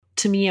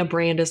to me, a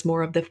brand is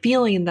more of the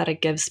feeling that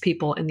it gives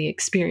people and the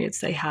experience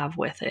they have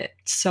with it.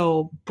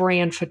 So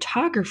brand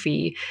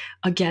photography,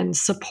 again,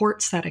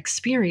 supports that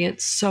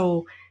experience.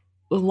 So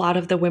a lot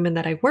of the women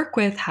that I work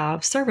with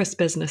have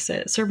service-based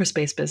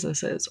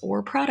businesses,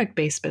 or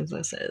product-based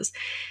businesses.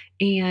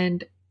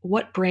 And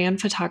what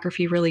brand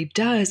photography really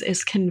does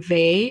is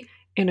convey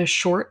in a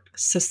short,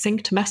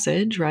 succinct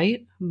message,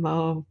 right?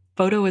 A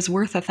photo is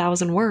worth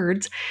 1,000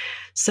 words.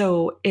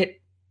 So it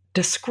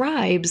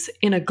describes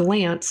in a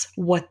glance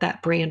what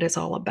that brand is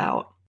all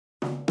about.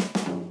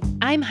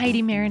 I'm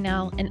Heidi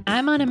Marinell, and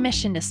I'm on a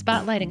mission to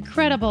spotlight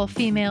incredible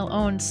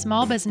female-owned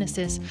small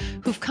businesses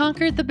who've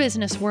conquered the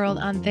business world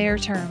on their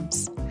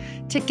terms.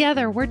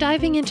 Together, we're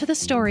diving into the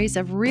stories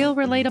of real,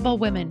 relatable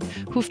women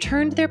who've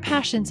turned their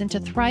passions into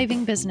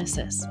thriving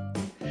businesses.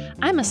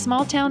 I'm a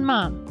small-town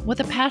mom with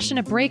a passion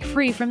to break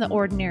free from the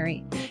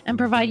ordinary and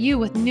provide you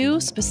with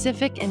new,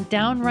 specific, and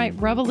downright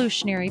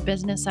revolutionary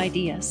business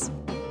ideas.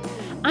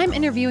 I'm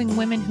interviewing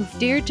women who've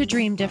dared to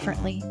dream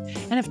differently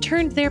and have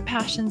turned their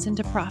passions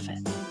into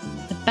profit.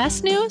 The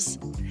best news?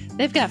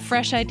 They've got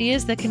fresh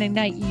ideas that can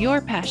ignite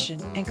your passion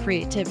and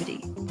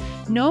creativity.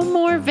 No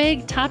more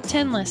vague top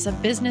 10 lists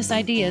of business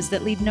ideas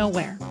that lead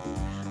nowhere.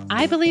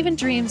 I believe in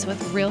dreams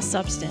with real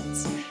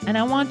substance, and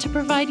I want to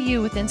provide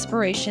you with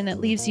inspiration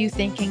that leaves you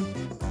thinking,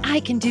 I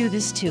can do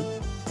this too.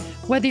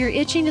 Whether you're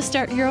itching to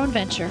start your own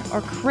venture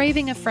or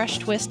craving a fresh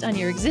twist on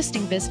your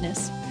existing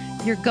business,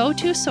 your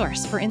go-to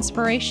source for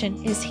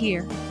inspiration is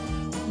here.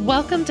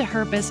 Welcome to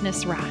Her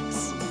Business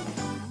Rocks.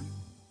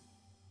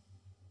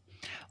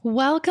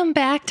 Welcome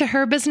back to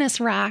Her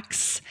Business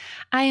Rocks.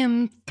 I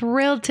am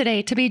thrilled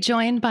today to be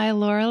joined by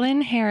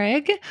Laurelyn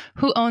Harrig,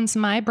 who owns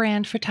My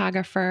Brand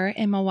Photographer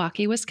in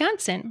Milwaukee,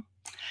 Wisconsin.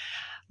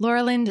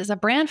 Laurelyn is a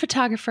brand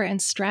photographer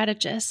and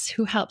strategist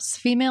who helps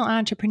female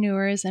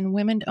entrepreneurs and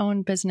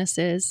women-owned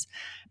businesses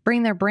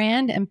bring their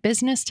brand and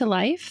business to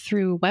life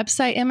through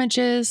website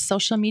images,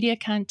 social media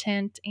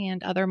content,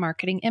 and other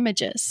marketing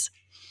images.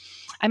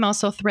 I'm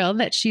also thrilled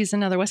that she's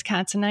another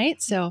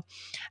Wisconsinite, so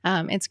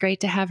it's great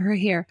to have her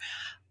here.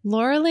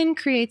 Laurelyn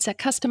creates a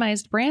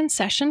customized brand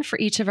session for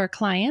each of our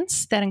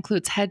clients that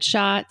includes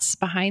headshots,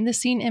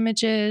 behind-the-scene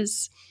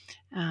images,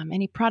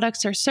 any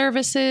products or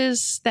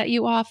services that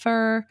you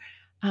offer,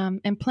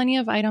 and plenty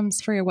of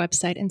items for your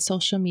website and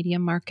social media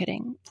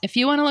marketing. If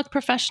you want to look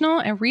professional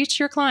and reach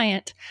your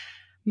client,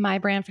 My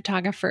Brand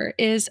Photographer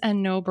is a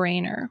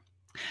no-brainer.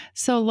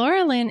 So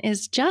Laurelyn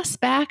is just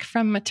back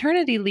from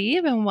maternity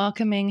leave and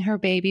welcoming her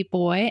baby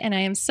boy, and I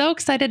am so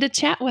excited to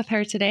chat with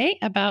her today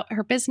about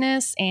her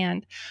business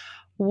and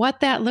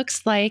what that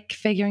looks like,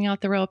 figuring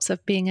out the ropes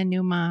of being a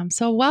new mom.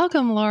 So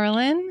welcome,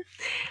 Laurelyn.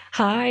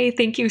 Hi,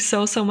 thank you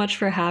so much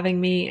for having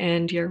me.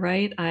 And you're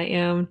right, I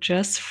am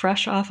just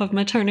fresh off of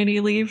maternity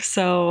leave,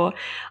 so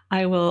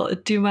I will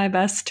do my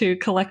best to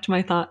collect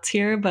my thoughts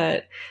here.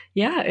 But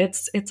yeah,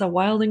 it's a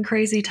wild and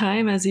crazy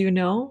time, as you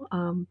know,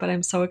 but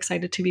I'm so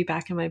excited to be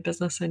back in my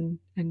business and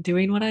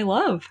doing what I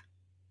love.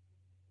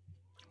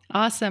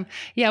 Awesome.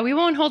 Yeah, we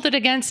won't hold it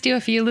against you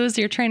if you lose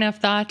your train of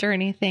thought or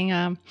anything.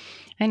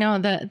 I know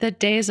the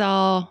days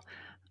all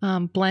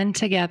blend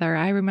together.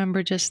 I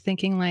remember just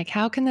thinking like,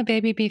 how can the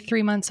baby be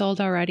 3 months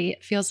old already?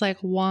 It feels like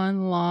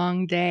one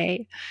long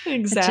day.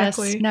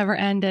 Exactly. It just never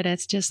ended.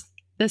 It's just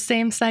the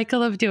same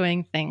cycle of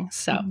doing things.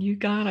 So you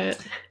got it.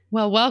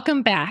 Well,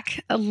 welcome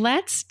back.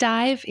 Let's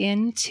dive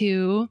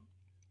into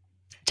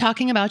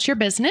talking about your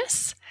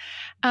business.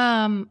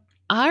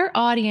 Our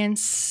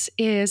audience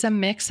is a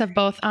mix of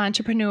both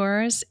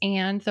entrepreneurs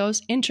and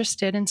those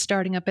interested in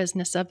starting a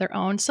business of their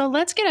own. So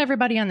let's get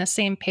everybody on the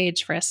same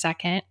page for a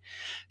second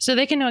so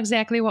they can know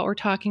exactly what we're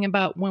talking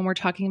about when we're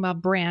talking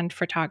about brand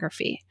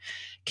photography.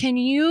 Can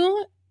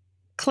you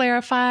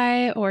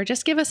clarify or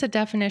just give us a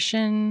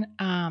definition,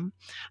 a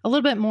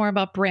little bit more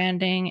about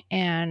branding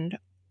and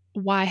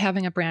why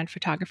having a brand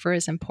photographer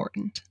is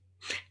important?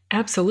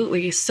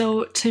 Absolutely.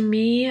 So to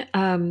me,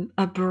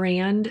 a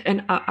brand,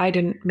 and I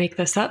didn't make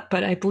this up,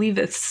 but I believe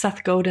it's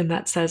Seth Godin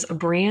that says a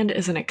brand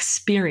is an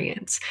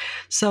experience.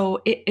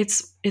 So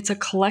it's a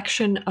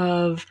collection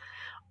of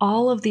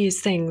all of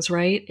these things,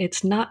 right?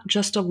 It's not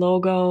just a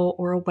logo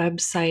or a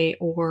website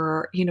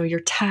or, your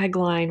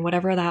tagline,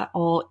 whatever that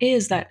all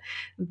is, that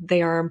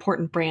they are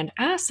important brand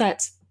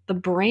assets. The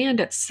brand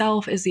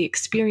itself is the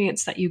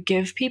experience that you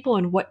give people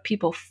and what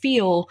people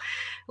feel,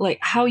 like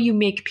how you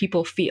make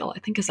people feel. I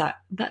think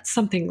that's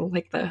something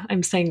like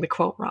I'm saying the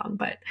quote wrong,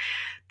 but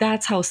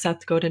that's how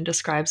Seth Godin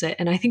describes it.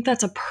 And I think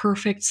that's a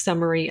perfect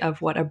summary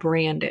of what a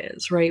brand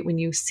is, right? When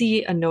you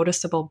see a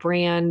noticeable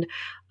brand,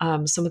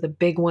 some of the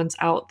big ones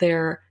out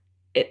there,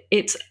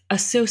 it's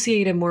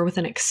associated more with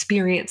an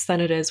experience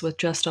than it is with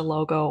just a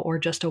logo or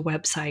just a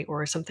website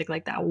or something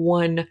like that,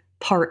 one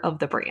part of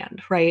the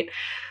brand, right?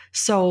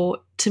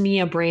 So to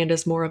me, a brand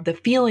is more of the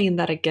feeling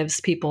that it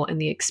gives people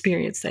and the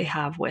experience they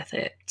have with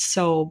it.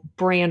 So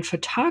brand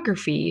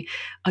photography,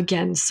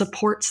 again,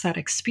 supports that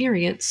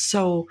experience.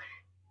 So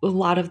a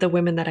lot of the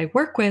women that I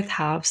work with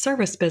have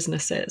service-based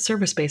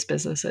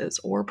businesses,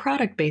 or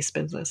product-based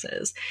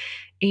businesses.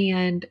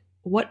 And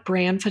what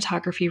brand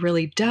photography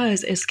really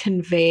does is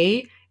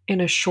convey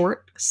in a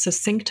short,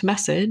 succinct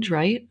message,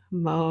 right?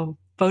 A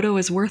photo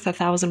is worth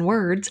 1,000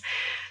 words.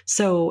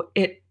 So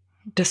it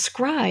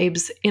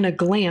describes in a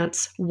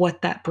glance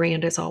what that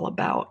brand is all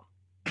about.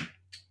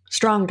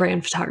 Strong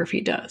brand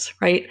photography does,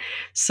 right?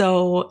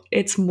 So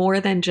it's more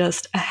than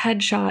just a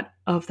headshot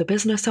of the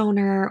business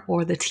owner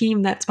or the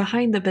team that's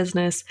behind the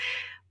business.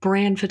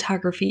 Brand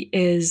photography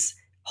is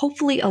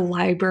hopefully a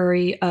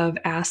library of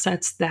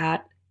assets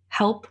that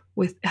help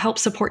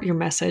support your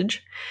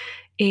message.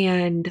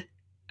 And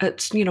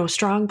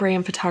strong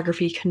brand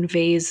photography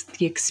conveys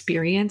the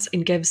experience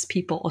and gives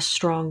people a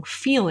strong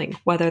feeling,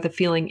 whether the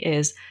feeling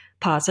is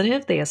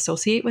positive, they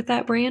associate with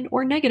that brand,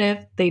 or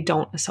negative, they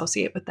don't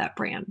associate with that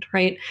brand,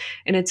 right?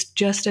 And it's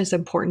just as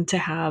important to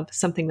have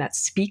something that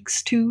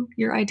speaks to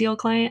your ideal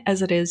client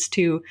as it is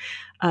to,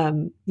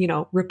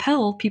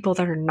 repel people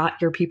that are not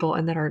your people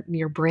and that are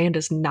your brand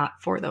is not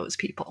for those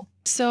people.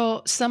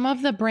 So some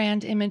of the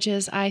brand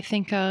images I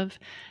think of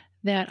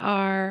that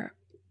are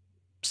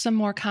some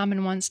more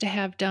common ones to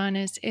have done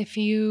is if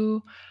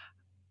you,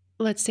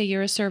 let's say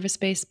you're a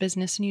service-based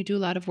business and you do a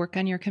lot of work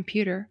on your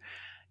computer,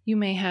 you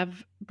may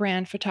have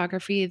brand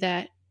photography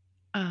that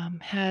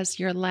has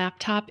your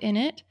laptop in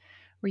it,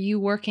 or you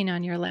working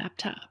on your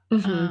laptop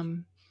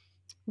Mm-hmm.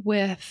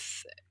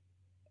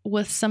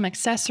 with some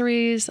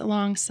accessories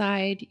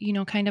alongside,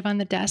 kind of on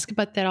the desk,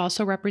 but that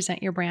also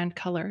represent your brand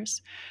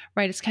colors,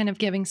 right? It's kind of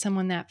giving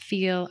someone that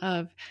feel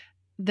of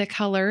the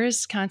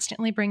colors,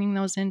 constantly bringing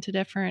those into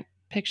different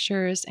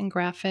pictures and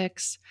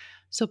graphics.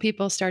 So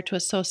people start to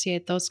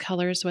associate those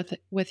colors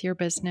with your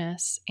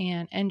business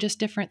and just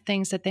different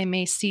things that they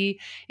may see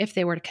if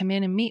they were to come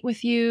in and meet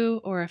with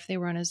you, or if they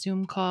were on a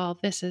Zoom call.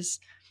 This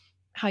is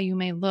how you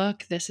may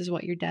look. This is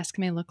what your desk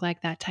may look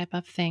like, that type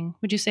of thing.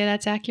 Would you say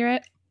that's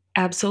accurate?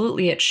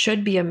 Absolutely. It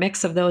should be a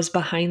mix of those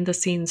behind the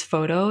scenes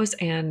photos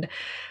and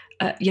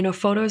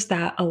photos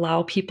that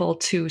allow people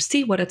to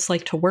see what it's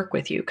like to work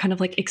with you, kind of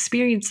like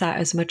experience that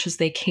as much as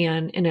they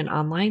can in an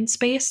online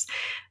space.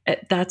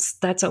 That's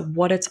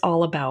what it's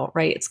all about,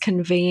 right? It's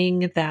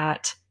conveying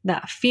that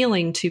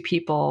feeling to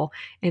people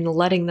and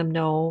letting them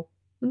know,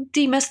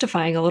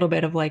 demystifying a little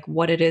bit of like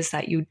what it is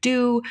that you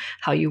do,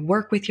 how you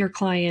work with your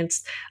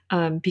clients.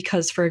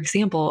 Because, for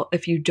example,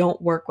 if you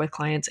don't work with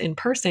clients in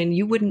person,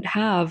 you wouldn't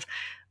have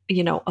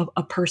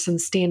a person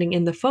standing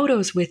in the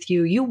photos with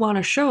you. You want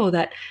to show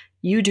that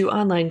you do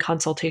online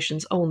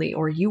consultations only,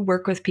 or you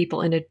work with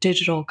people in a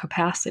digital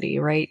capacity,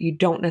 right? You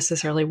don't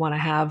necessarily want to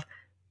have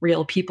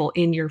real people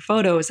in your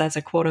photos as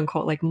a quote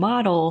unquote like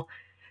model.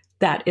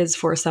 That is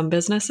for some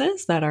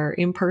businesses that are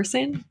in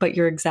person, but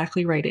you're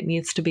exactly right. It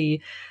needs to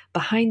be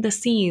behind the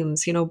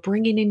scenes.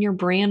 Bringing in your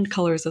brand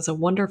colors is a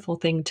wonderful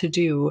thing to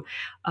do.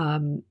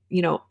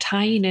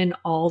 Tying in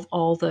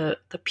all the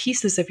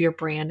pieces of your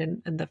brand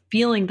and the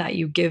feeling that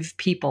you give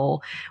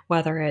people,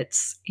 whether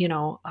it's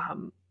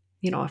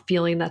a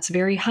feeling that's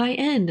very high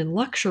end and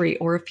luxury,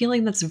 or a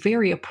feeling that's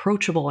very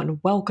approachable and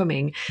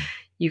welcoming.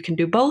 You can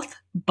do both,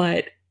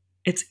 but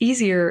it's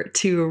easier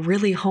to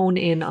really hone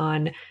in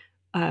on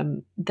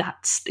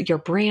that's your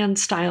brand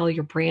style,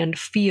 your brand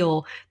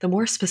feel. The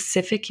more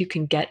specific you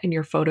can get in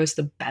your photos,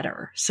 the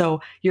better.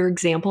 So your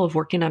example of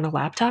working on a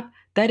laptop,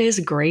 that is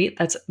great.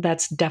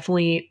 That's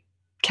definitely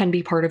can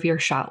be part of your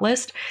shot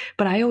list.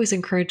 But I always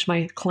encourage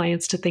my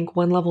clients to think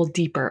one level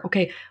deeper.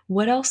 Okay,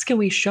 what else can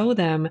we show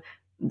them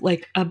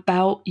like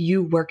about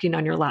you working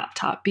on your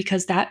laptop?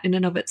 Because that in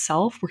and of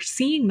itself, we're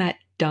seeing that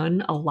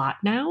done a lot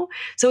now.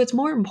 So it's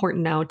more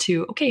important now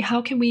to, okay,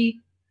 how can we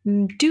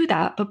do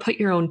that, but put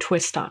your own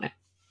twist on it?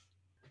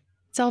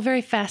 It's all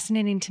very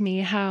fascinating to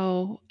me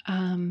how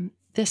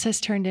this has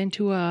turned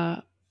into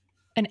an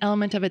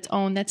element of its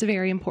own that's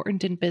very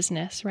important in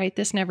business, right?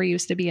 This never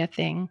used to be a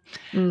thing.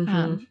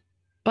 Mm-hmm.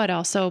 But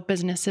also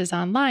businesses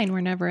online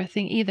were never a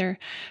thing either.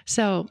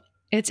 So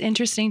it's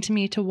interesting to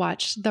me to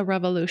watch the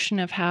revolution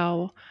of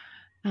how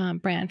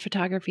brand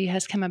photography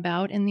has come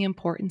about and the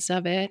importance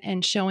of it,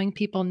 and showing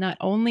people not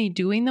only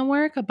doing the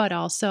work, but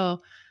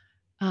also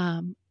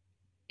um,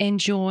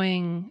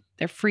 enjoying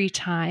their free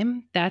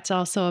time. That's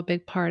also a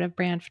big part of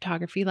brand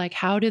photography. Like,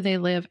 how do they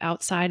live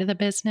outside of the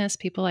business?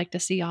 People like to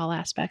see all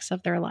aspects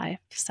of their life.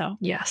 So,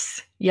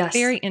 Yes. Yes.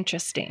 very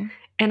interesting.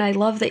 And I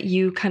love that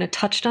you kind of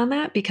touched on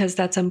that because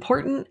that's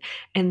important.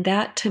 And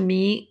that to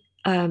me,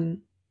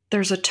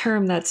 there's a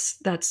term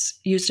that's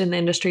used in the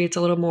industry. It's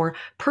a little more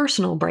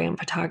personal brand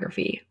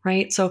photography,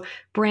 right? So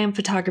brand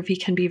photography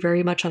can be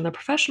very much on the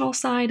professional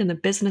side and the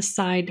business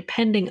side,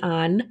 depending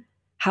on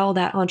how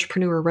that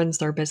entrepreneur runs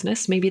their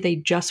business. Maybe they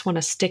just want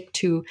to stick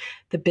to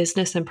the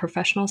business and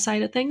professional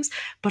side of things,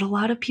 but a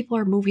lot of people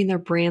are moving their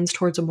brands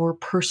towards a more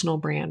personal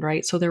brand,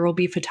 right? So there will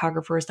be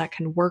photographers that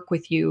can work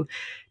with you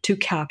to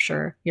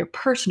capture your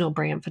personal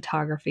brand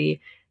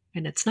photography.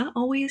 And it's not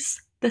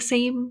always the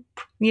same,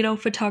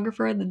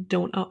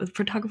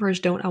 photographers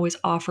don't always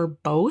offer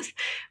both,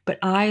 but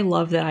I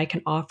love that I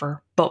can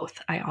offer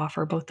both. I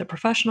offer both the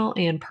professional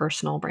and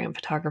personal brand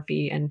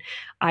photography, and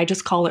I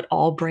just call it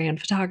all brand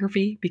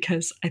photography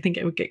because I think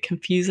it would get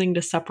confusing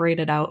to separate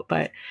it out.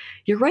 But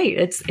you're right.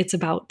 It's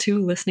about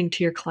listening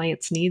to your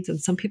client's needs,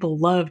 and some people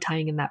love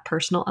tying in that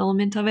personal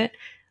element of it.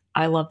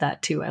 I love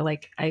that too.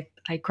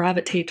 I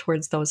gravitate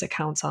towards those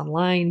accounts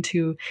online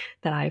too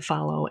that I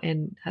follow,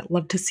 and I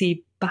love to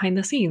see behind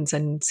the scenes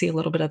and see a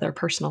little bit of their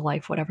personal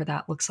life, whatever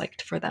that looks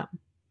like for them.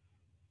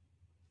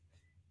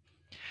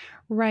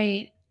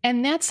 Right.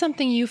 And that's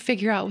something you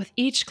figure out with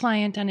each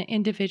client on an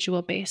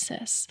individual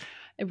basis.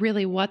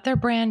 Really, what their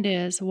brand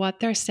is, what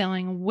they're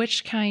selling,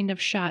 which kind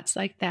of shots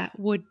like that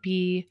would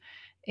be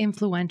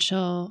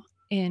influential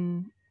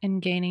in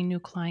gaining new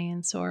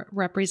clients or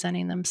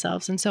representing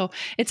themselves. And so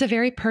it's a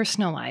very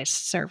personalized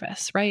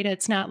service, right?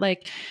 It's not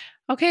like,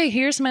 okay,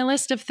 here's my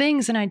list of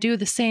things and I do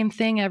the same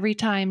thing every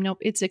time. Nope,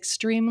 it's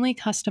extremely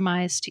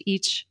customized to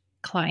each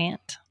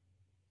client.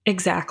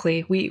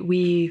 Exactly.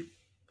 We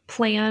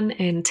plan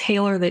and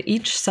tailor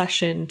each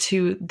session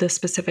to the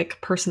specific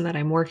person that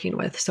I'm working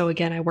with. So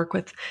again, I work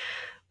with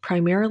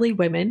primarily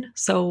women.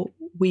 So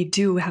we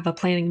do have a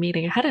planning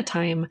meeting ahead of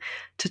time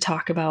to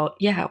talk about,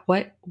 yeah,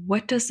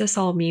 what does this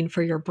all mean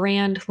for your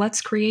brand?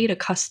 Let's create a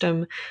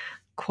custom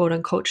quote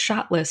unquote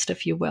shot list,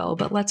 if you will,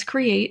 but let's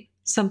create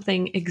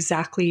something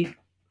exactly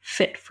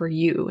fit for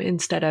you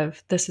instead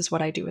of this is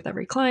what I do with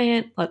every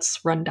client.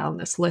 Let's run down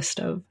this list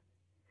of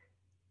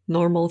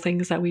normal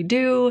things that we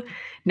do.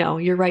 No,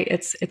 you're right.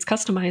 It's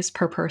customized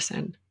per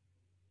person.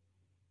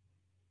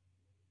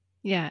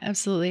 Yeah,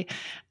 absolutely.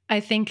 I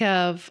think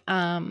of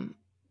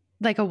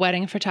like a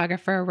wedding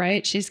photographer,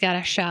 right? She's got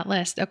a shot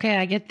list. Okay,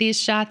 I get these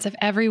shots of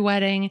every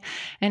wedding.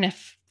 And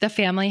if the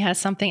family has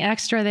something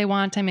extra they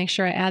want, I make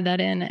sure I add that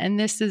in. And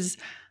this is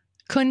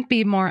couldn't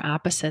be more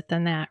opposite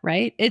than that,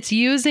 right? It's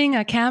using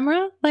a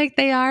camera like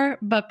they are,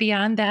 but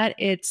beyond that,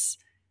 it's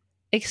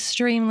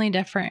extremely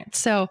different.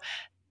 So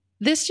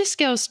this just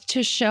goes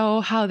to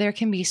show how there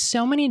can be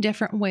so many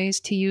different ways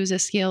to use a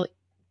skill.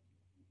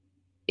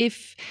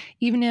 If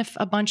even if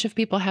a bunch of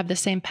people have the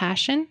same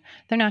passion,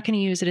 they're not going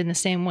to use it in the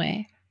same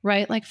way,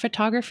 right? Like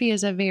photography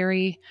is a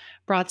very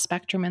broad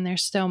spectrum and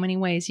there's so many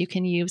ways you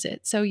can use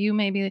it. So you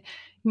may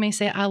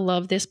say I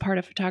love this part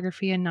of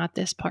photography and not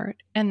this part,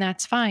 and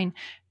that's fine.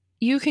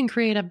 You can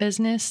create a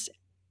business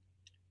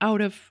out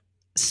of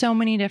so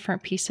many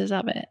different pieces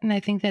of it. And I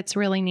think that's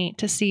really neat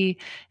to see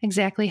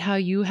exactly how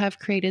you have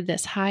created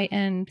this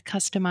high-end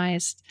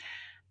customized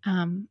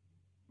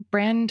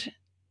brand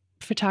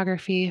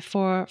photography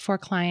for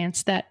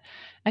clients that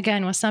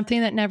again was something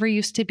that never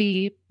used to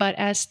be, but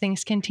as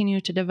things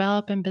continue to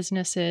develop in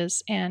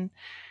businesses and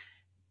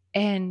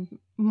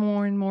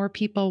more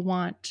people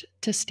want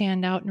to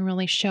stand out and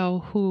really show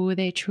who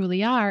they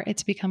truly are,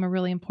 it's become a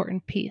really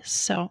important piece.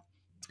 So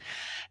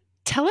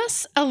tell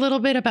us a little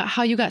bit about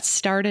how you got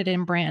started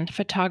in brand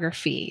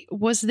photography.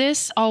 Was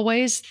this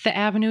always the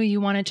avenue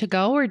you wanted to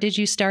go, or did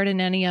you start in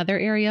any other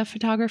area of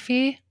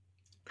photography?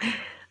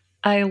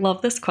 I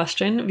love this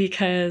question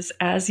because,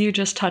 as you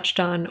just touched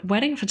on,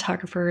 wedding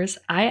photographers,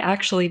 I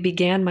actually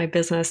began my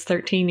business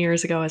 13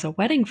 years ago as a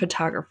wedding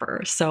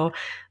photographer. So,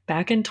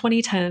 back in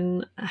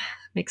 2010,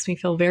 makes me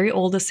feel very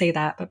old to say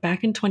that, but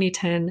back in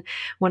 2010,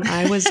 when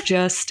I was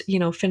just,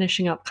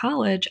 finishing up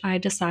college, I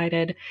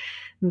decided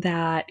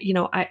that,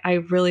 I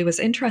really was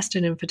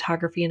interested in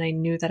photography and I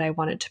knew that I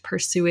wanted to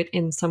pursue it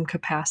in some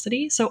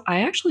capacity. So,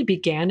 I actually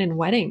began in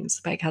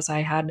weddings because I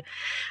had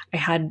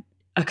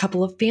a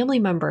couple of family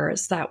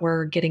members that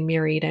were getting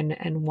married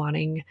and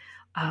wanting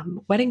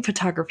wedding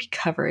photography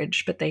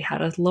coverage, but they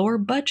had a lower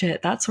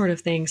budget, that sort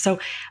of thing. So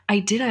I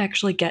did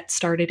actually get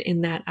started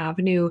in that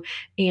avenue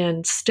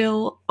and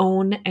still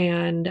own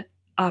and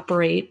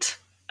operate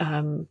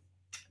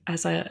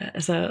as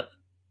a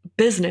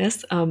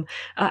business.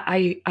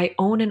 I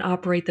own and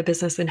operate the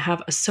business and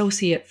have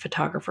associate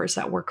photographers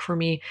that work for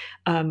me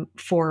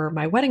for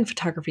my wedding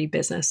photography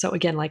business. So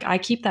again, like I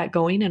keep that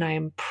going and I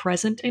am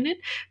present in it,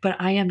 but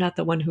I am not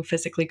the one who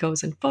physically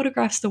goes and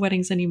photographs the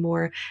weddings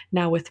anymore.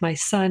 Now, with my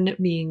son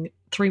being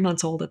 3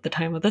 months old at the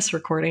time of this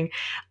recording,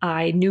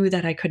 I knew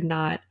that I could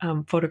not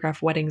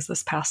photograph weddings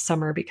this past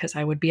summer because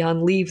I would be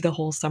on leave the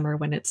whole summer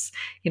when it's,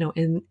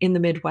 in the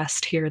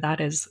Midwest here,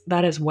 that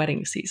is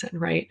wedding season,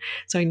 right?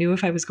 So I knew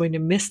if I was going to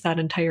miss that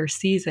entire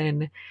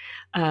season,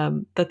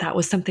 that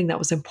was something that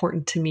was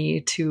important to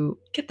me to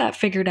get that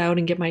figured out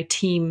and get my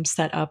team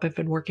set up. I've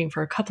been working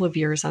for a couple of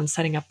years on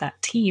setting up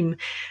that team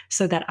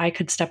so that I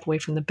could step away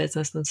from the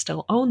business and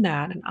still own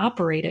that and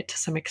operate it to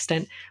some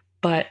extent,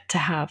 but to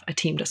have a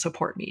team to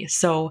support me.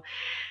 So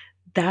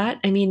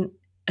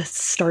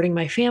starting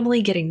my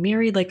family, getting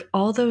married, like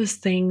all those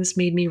things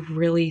made me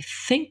really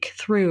think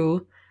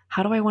through,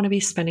 how do I want to be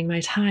spending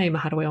my time?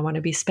 How do I want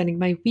to be spending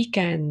my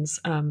weekends?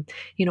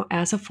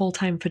 As a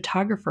full-time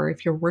photographer,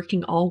 if you're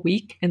working all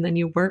week and then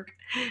you work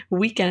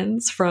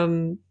weekends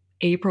from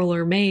April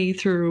or May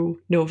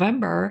through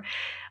November,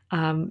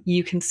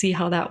 you can see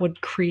how that would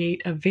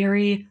create a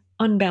very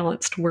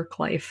unbalanced work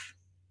life,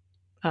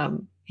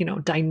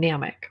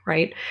 dynamic,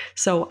 right?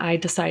 So I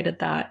decided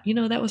that,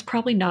 that was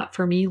probably not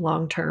for me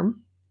long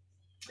term.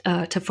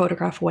 To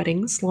photograph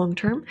weddings long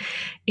term.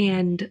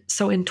 And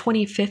so in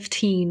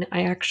 2015,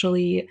 I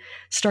actually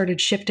started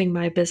shifting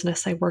my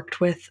business. I worked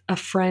with a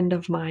friend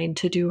of mine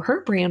to do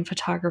her brand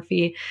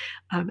photography.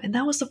 And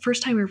that was the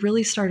first time I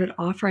really started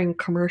offering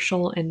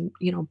commercial and,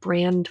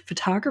 brand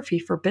photography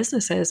for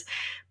businesses.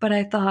 But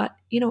I thought,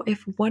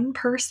 if one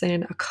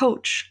person, a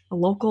coach, a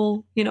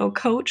local,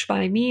 coach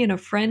by me and a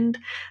friend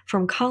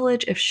from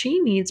college, if she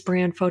needs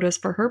brand photos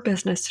for her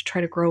business to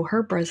try to grow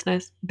her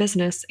business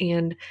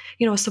and,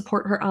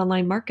 support her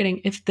online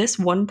marketing, if this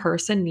one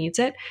person needs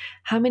it,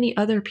 how many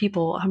other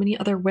people, how many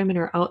other women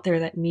are out there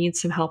that need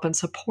some help and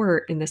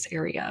support in this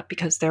area?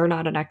 Because they're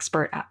not an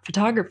expert at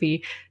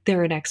photography,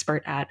 they're an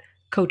expert at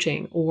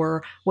coaching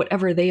or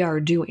whatever they are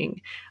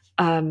doing.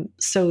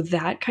 So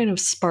that kind of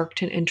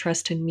sparked an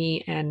interest in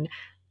me. And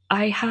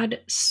I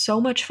had so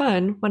much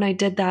fun when I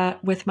did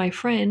that with my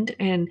friend.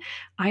 And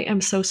I am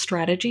so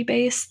strategy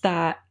based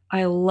that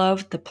I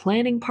loved the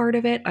planning part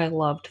of it. I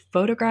loved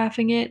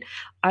photographing it.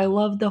 I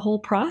loved the whole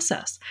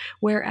process.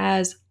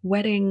 Whereas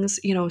weddings,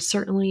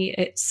 certainly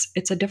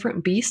it's a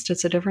different beast.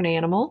 It's a different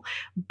animal.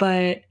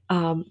 But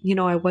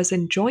I was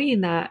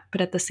enjoying that.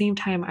 But at the same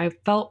time, I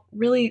felt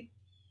really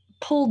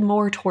pulled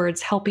more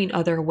towards helping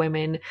other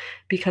women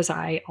because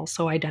I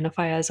also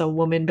identify as a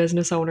woman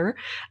business owner.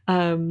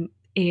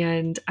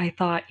 And I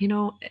thought,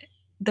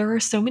 there are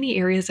so many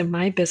areas in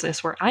my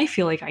business where I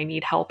feel like I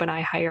need help and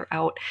I hire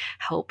out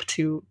help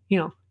to,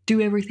 do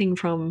everything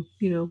from,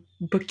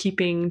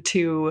 bookkeeping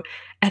to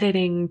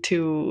editing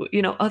to,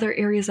 other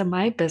areas of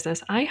my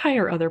business. I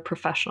hire other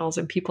professionals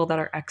and people that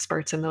are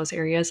experts in those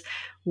areas.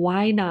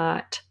 Why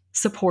not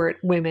support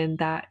women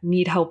that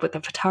need help with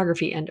the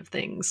photography end of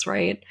things,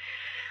 right?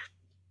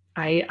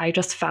 I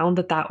just found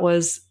that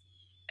was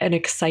an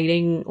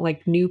exciting,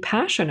 like, new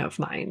passion of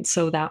mine.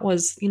 So that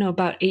was,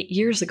 about 8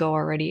 years ago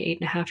already,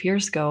 8.5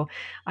 years ago,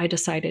 I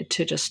decided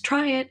to just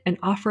try it and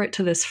offer it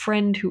to this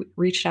friend who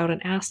reached out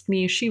and asked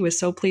me. She was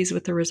so pleased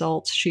with the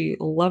results. She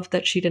loved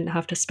that she didn't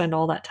have to spend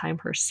all that time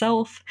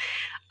herself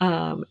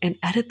and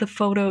edit the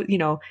photo.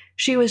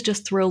 She was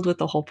just thrilled with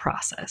the whole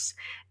process.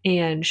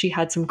 And she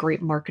had some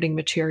great marketing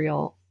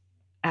material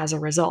as a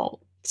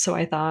result. So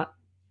I thought,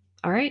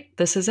 all right,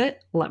 this is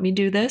it. Let me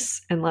do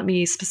this and let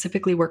me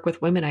specifically work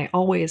with women. I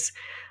always,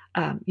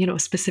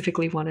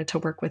 specifically wanted to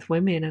work with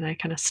women, and I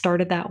kind of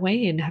started that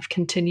way and have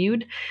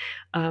continued.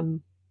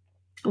 Um,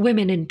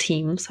 Women in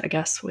teams, I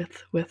guess,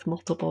 with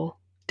multiple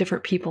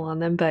different people on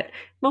them, but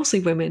mostly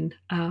women.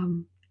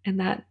 And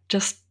that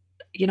just,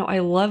 I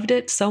loved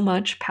it so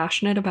much,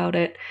 passionate about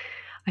it.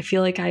 I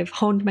feel like I've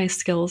honed my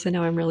skills and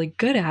now I'm really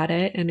good at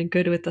it and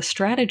good with the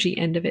strategy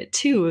end of it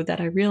too, that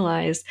I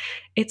realize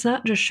it's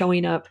not just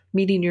showing up,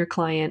 meeting your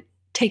client,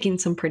 taking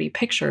some pretty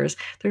pictures.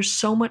 There's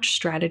so much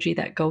strategy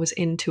that goes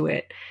into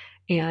it.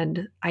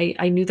 And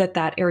I knew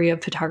that area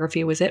of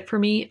photography was it for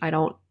me. I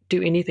don't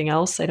do anything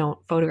else. I don't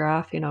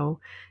photograph,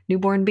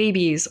 newborn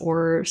babies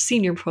or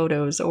senior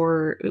photos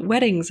or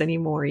weddings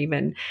anymore,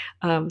 even.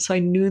 So I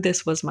knew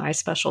this was my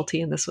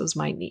specialty and this was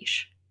my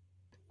niche.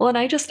 Well, and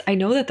I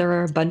know that there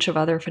are a bunch of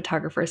other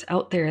photographers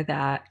out there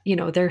that,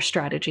 their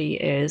strategy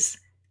is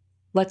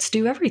let's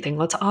do everything.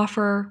 Let's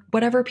offer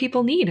whatever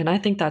people need. And I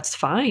think that's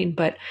fine.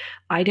 But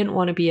I didn't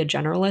want to be a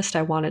generalist.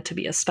 I wanted to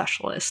be a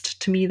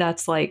specialist. To me,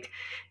 that's like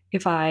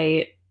if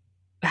I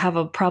have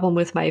a problem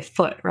with my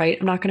foot, right?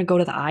 I'm not going to go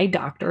to the eye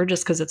doctor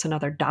just because it's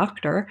another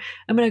doctor.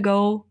 I'm going to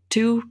go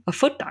to a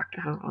foot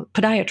doctor, I don't know,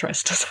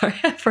 podiatrist. Sorry,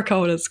 I forgot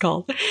what it's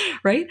called,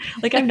 right?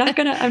 Like I'm not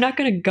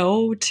gonna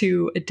go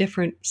to a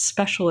different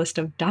specialist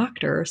of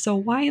doctor. So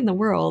why in the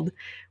world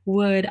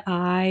would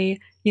I,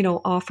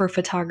 offer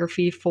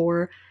photography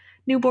for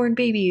newborn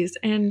babies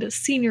and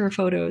senior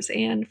photos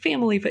and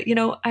family? But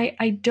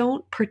I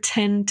don't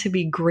pretend to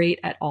be great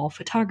at all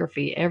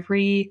photography.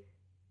 Every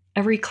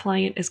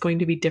client is going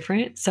to be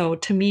different. So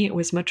to me, it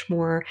was much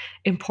more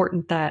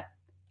important that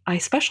I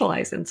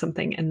specialize in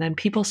something and then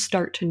people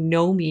start to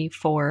know me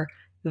for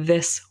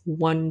this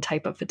one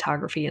type of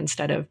photography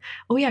instead of,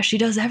 oh, yeah, she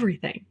does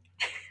everything.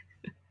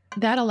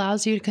 That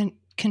allows you to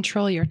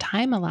control your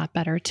time a lot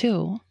better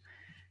too.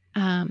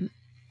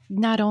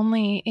 Not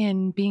only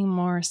in being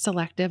more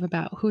selective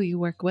about who you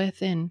work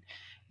with and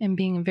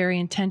being very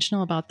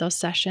intentional about those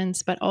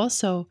sessions, but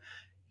also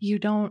you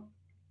don't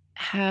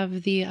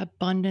have the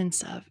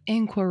abundance of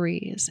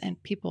inquiries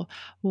and people,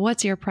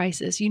 what's your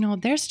prices?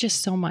 There's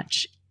just so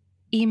much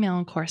email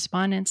and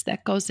correspondence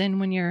that goes in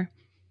when you're,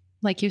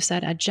 like you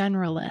said, a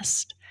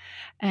generalist.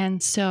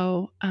 And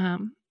so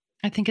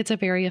I think it's a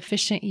very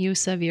efficient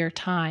use of your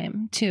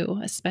time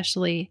too,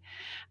 especially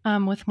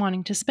with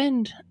wanting to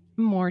spend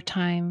more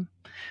time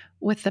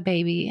with the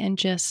baby and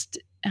just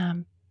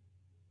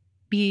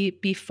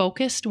be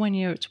focused when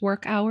it's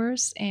work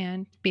hours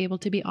and be able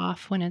to be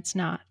off when it's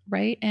not,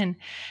 right?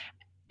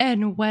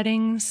 And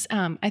weddings,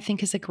 I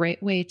think, is a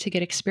great way to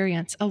get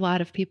experience. A lot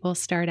of people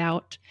start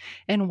out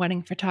in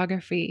wedding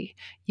photography.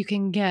 You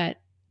can get,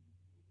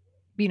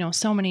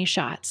 so many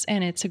shots,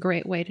 and it's a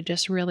great way to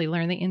just really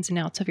learn the ins and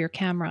outs of your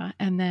camera.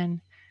 And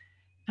then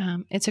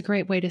it's a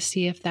great way to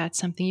see if that's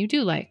something you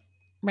do like,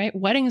 right?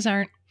 Weddings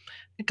aren't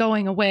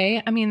going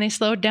away. I mean, they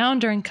slowed down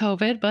during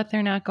COVID, but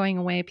they're not going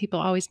away. People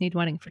always need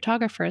wedding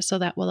photographers, so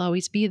that will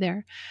always be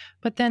there.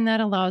 But then that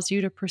allows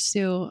you to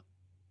pursue,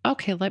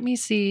 okay, let me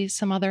see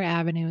some other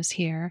avenues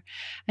here.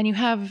 And you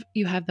have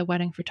the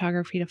wedding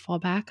photography to fall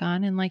back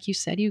on. And like you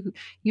said,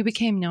 you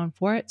became known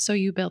for it. So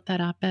you built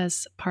that up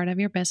as part of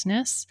your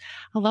business.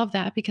 I love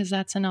that because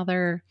that's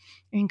another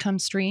income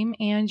stream,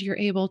 and you're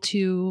able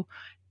to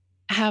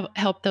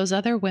help those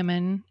other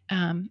women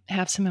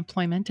have some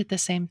employment at the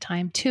same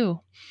time too.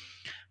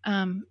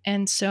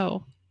 And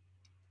so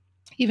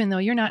even though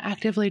you're not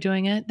actively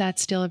doing it,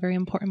 that's still a very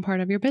important part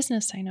of your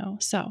business, I know.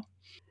 So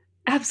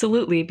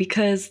Absolutely,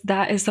 because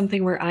that is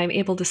something where I'm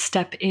able to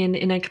step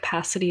in a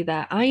capacity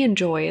that I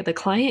enjoy, the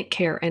client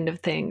care end of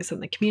things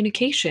and the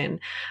communication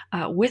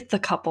with the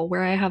couple,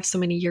 where I have so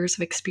many years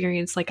of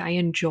experience. Like, I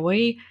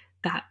enjoy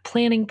that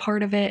planning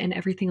part of it and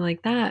everything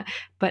like that.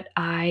 But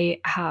I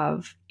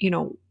have,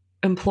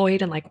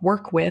 employed and like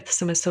work with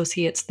some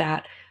associates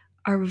that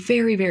are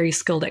very, very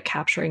skilled at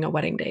capturing a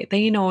wedding day.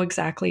 They know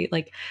exactly,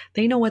 like,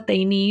 they know what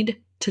they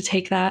need to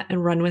take that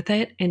and run with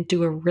it and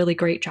do a really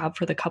great job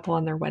for the couple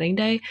on their wedding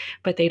day,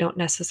 but they don't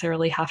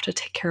necessarily have to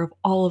take care of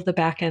all of the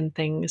back end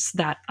things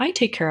that I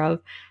take care of.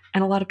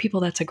 And a lot of people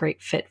that's a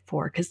great fit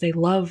for, because they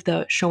love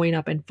the showing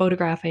up and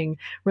photographing,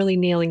 really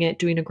nailing it,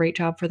 doing a great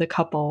job for the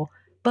couple,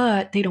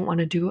 but they don't want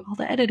to do all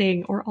the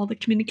editing or all the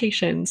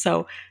communication.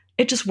 So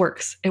it just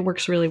works. It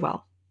works really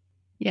well.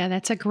 yeah,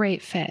 that's a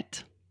great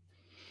fit.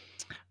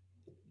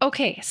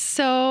 Okay,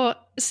 so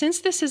since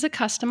this is a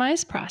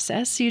customized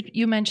process,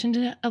 you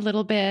mentioned a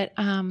little bit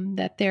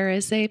that there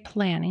is a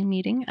planning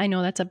meeting. I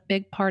know that's a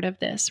big part of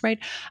this, right?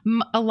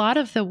 A lot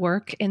of the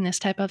work in this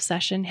type of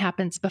session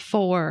happens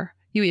before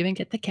you even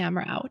get the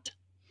camera out.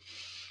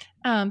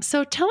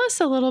 So tell us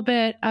a little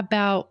bit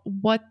about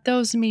what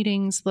those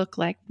meetings look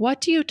like. What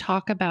do you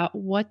talk about?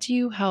 What do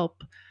you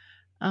help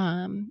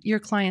your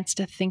clients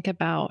to think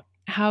about?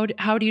 How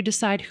do you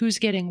decide who's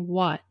getting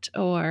what?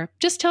 Or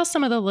just tell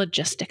some of the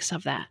logistics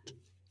of that.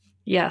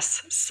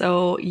 Yes.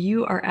 So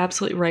you are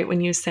absolutely right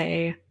when you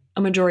say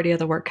a majority of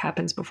the work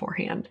happens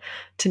beforehand.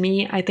 To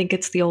me, I think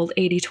it's the old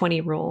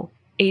 80-20 rule.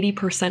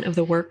 80% of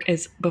the work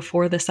is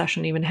before the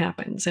session even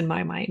happens in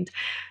my mind.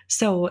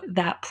 So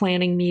that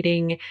planning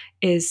meeting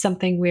is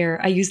something where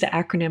I use the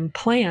acronym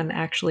PLAN,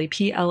 actually,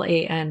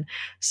 PLAN.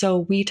 So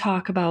we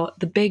talk about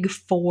the big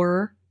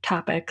four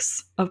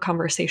topics of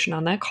conversation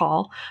on that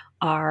call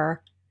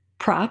are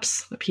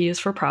props, the P is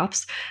for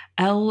props,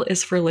 L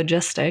is for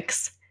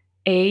logistics,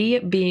 A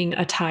being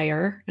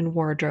attire and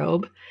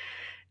wardrobe,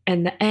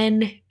 and the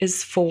N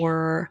is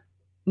for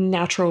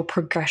natural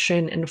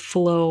progression and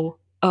flow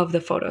of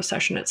the photo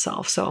session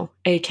itself. So,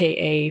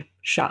 AKA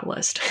shot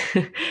list.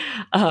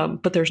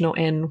 But there's no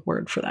N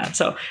word for that.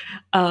 So,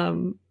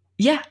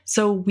 yeah,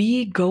 so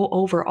we go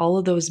over all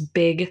of those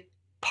big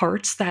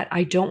parts that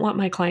I don't want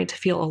my client to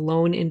feel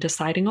alone in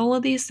deciding all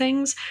of these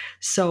things.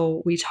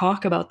 So we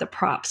talk about the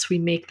props, we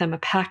make them a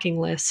packing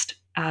list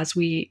as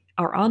we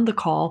are on the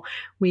call.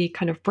 We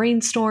kind of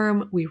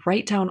brainstorm, we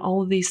write down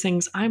all of these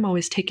things. I'm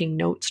always taking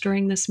notes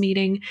during this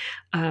meeting.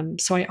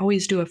 So I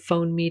always do a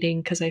phone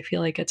meeting because I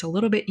feel like it's a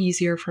little bit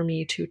easier for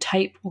me to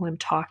type while I'm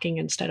talking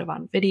instead of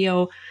on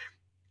video.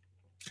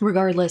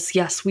 Regardless,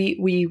 yes,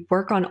 we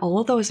work on all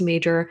of those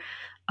major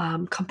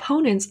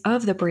components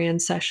of the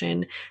brand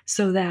session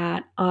so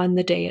that on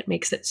the day it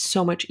makes it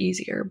so much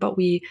easier. But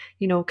we,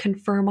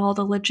 confirm all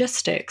the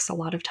logistics. A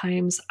lot of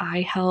times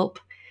I help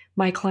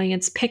my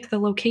clients pick the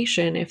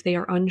location if they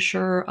are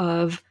unsure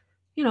of,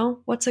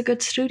 what's a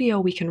good studio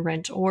we can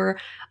rent, or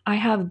I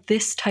have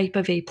this type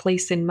of a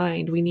place in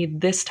mind. We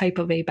need this type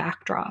of a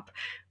backdrop.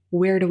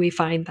 Where do we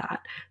find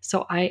that?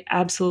 So I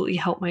absolutely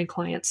help my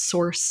clients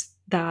source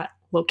that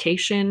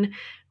location.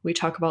 We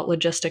talk about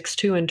logistics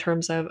too, in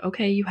terms of,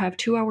 okay, you have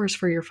 2 hours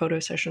for your photo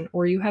session,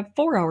 or you have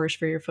 4 hours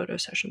for your photo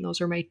session.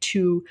 Those are my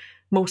two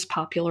most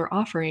popular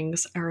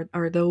offerings,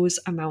 are those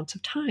amounts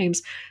of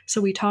times.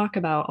 So we talk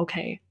about,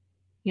 okay,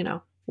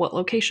 what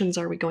locations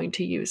are we going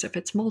to use if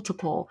it's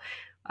multiple?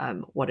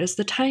 What is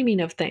the timing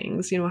of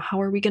things?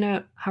 How are we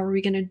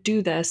gonna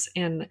do this?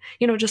 And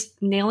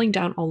just nailing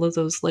down all of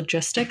those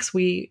logistics.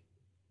 We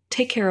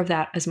take care of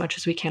that as much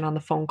as we can on the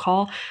phone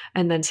call.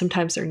 And then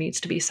sometimes there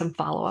needs to be some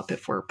follow up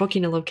if we're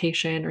booking a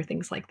location or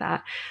things like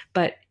that.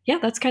 But yeah,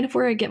 that's kind of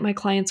where I get my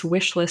clients'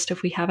 wish list.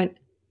 If we haven't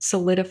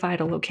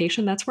solidified a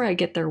location, that's where I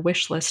get their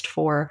wish list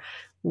for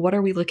what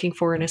are we looking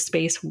for in a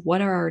space?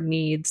 What are our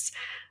needs?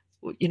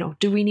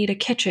 Do we need a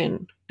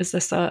kitchen? Is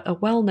this a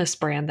wellness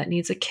brand that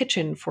needs a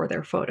kitchen for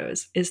their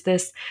photos? Is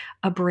this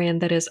a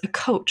brand that is a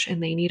coach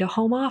and they need a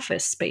home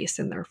office space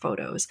in their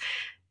photos?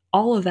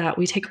 All of that,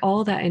 we take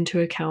all of that into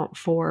account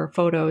for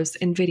photos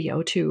and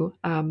video too.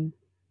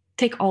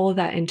 Take all of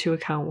that into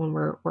account when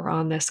we're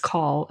on this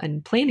call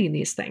and planning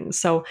these things.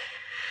 So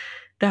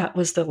that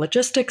was the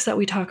logistics that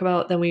we talk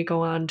about. Then we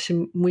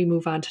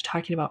move on to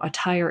talking about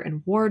attire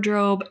and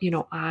wardrobe.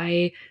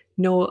 I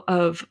know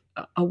of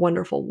a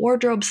wonderful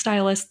wardrobe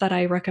stylist that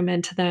I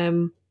recommend to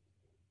them.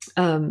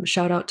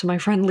 Shout out to my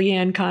friend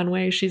Leanne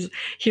Conway. She's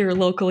here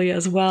locally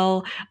as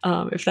well.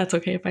 If that's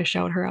okay if I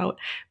shout her out.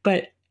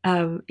 But,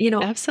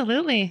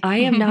 Absolutely. I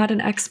am not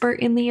an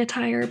expert in the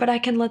attire, but I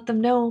can let them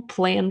know,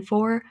 plan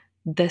for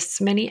this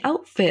many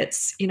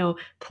outfits,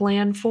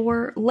 plan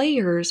for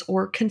layers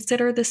or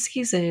consider the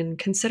season,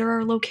 consider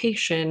our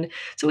location.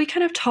 So we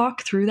kind of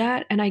talk through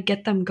that and I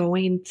get them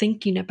going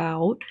thinking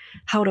about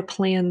how to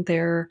plan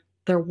their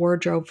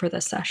wardrobe for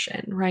the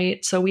session,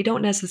 right? So we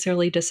don't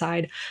necessarily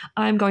decide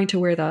I'm going to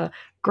wear the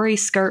gray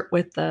skirt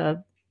with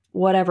the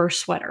whatever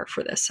sweater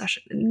for this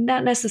session.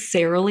 Not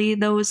necessarily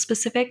those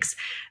specifics.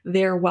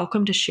 They're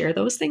welcome to share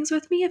those things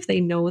with me if they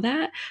know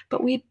that,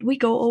 but we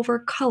go over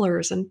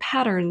colors and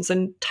patterns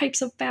and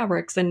types of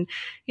fabrics and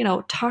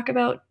talk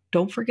about,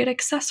 don't forget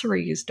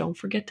accessories, don't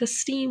forget to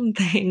steam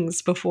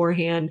things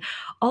beforehand.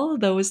 All of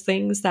those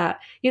things that,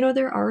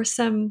 there are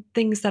some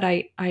things that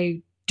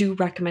I do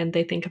recommend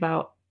they think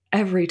about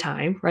every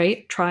time,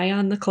 right? Try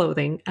on the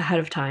clothing ahead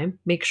of time,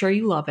 make sure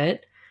you love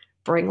it.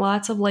 Bring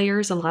lots of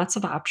layers and lots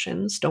of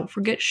options. Don't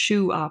forget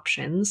shoe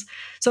options.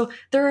 So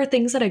there are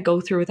things that I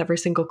go through with every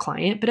single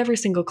client, but every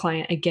single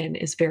client, again,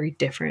 is very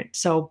different.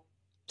 So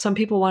some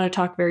people want to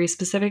talk very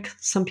specific.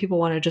 Some people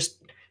want to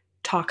just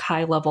talk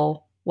high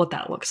level what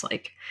that looks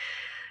like.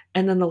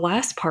 And then the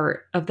last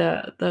part of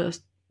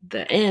the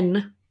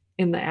N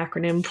in the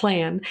acronym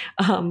plan,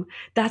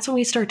 that's when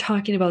we start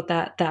talking about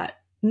that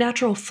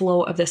natural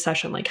flow of the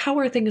session. Like, how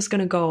are things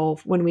going to go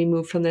when we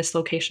move from this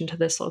location to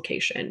this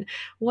location?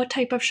 What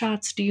type of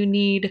shots do you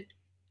need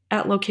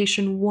at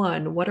location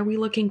 1? What are we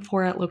looking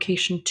for at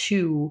location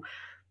 2?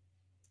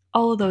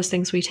 All of those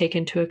things we take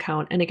into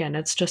account. And again,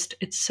 it's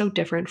so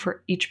different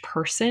for each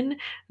person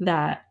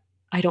that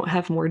I don't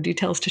have more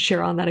details to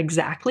share on that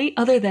exactly,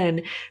 other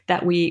than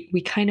that we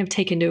kind of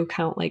take into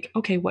account, like,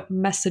 okay, what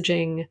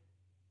messaging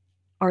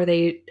are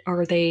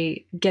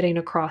they getting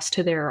across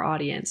to their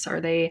audience? Are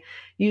they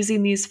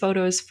using these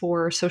photos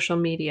for social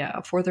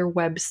media, for their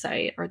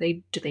website?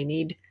 Do they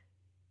need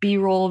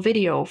B-roll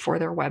video for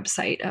their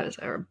website as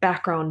a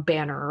background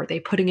banner? Are they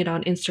putting it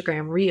on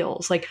Instagram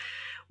Reels? Like,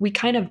 we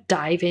kind of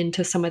dive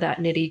into some of that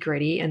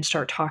nitty-gritty and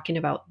start talking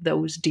about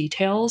those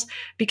details,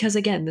 because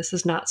again, this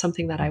is not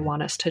something that I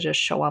want us to just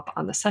show up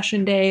on the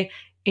session day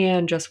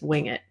and just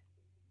wing it.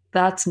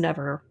 That's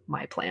never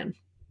my plan.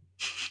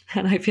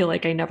 And I feel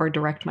like I never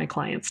direct my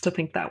clients to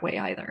think that way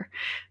either.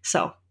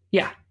 So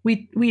yeah,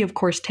 we of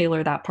course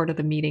tailor that part of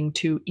the meeting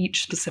to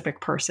each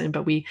specific person,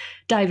 but we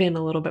dive in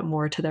a little bit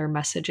more to their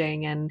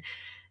messaging and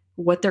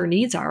what their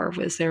needs are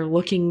as they're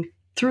looking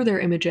through their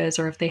images,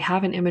 or if they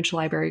have an image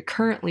library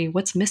currently,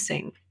 what's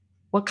missing?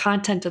 What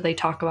content do they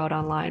talk about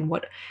online?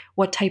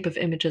 What type of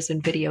images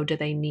and video do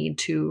they need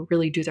to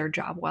really do their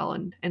job well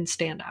and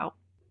stand out?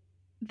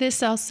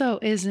 This also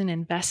is an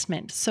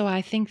investment. So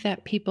I think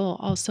that people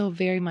also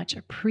very much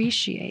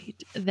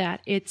appreciate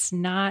that it's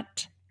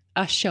not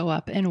a show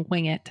up and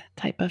wing it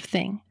type of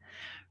thing,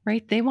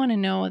 right? They want to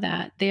know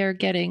that they're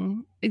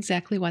getting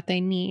exactly what they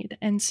need.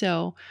 And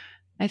so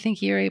I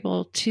think you're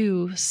able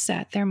to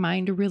set their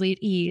mind really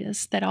at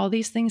ease that all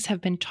these things have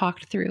been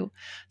talked through.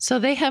 So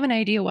they have an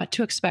idea what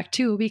to expect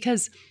too,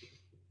 because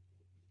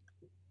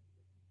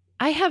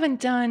I haven't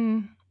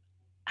done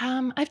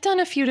I've done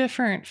a few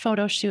different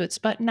photo shoots,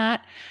 but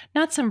not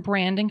some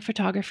branding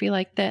photography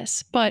like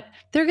this. But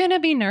they're going to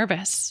be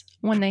nervous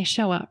when they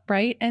show up,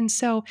 right? And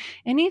so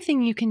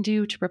anything you can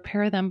do to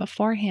prepare them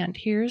beforehand.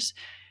 Here's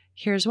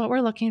what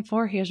we're looking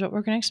for. Here's what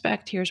we're going to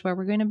expect. Here's where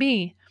we're going to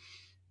be.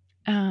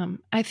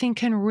 I think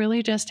can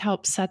really just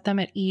help set them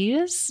at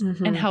ease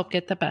and help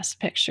get the best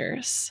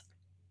pictures.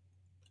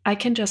 I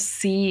can just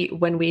see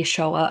when we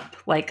show up,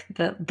 like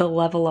the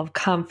level of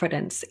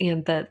confidence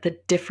and the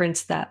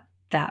difference that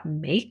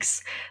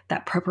makes,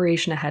 that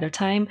preparation ahead of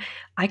time.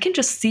 I can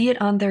just see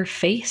it on their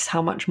face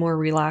how much more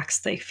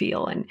relaxed they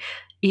feel. And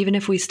even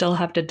if we still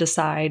have to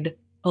decide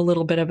a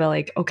little bit about,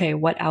 like, okay,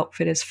 what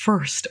outfit is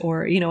first,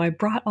 or I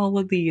brought all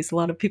of these. A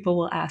lot of people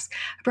will ask,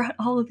 I brought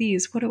all of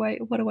these. What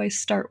do I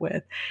start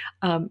with?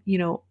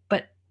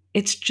 But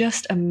it's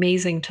just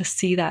amazing to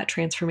see that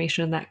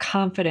transformation and that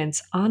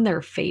confidence on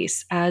their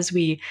face as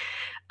we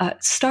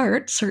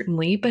start,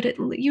 certainly, but it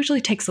usually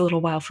takes a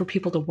little while for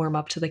people to warm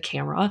up to the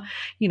camera.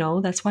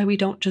 That's why we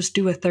don't just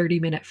do a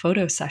 30-minute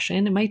photo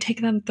session. It might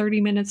take them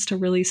 30 minutes to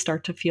really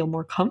start to feel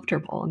more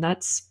comfortable, and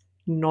that's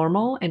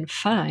normal and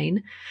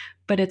fine.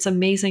 But it's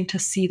amazing to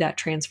see that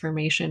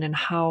transformation and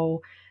how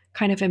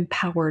kind of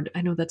empowered,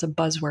 I know that's a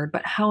buzzword,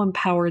 but how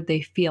empowered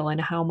they feel and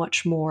how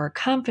much more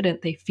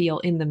confident they feel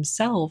in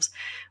themselves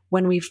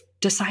when we've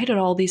decided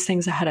all these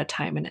things ahead of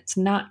time and it's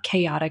not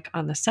chaotic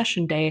on the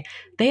session day.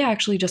 They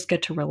actually just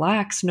get to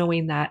relax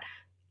knowing that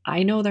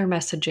I know their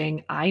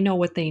messaging, I know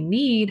what they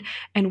need,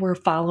 and we're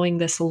following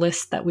this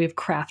list that we've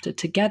crafted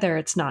together.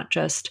 It's not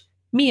just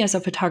me as a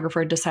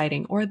photographer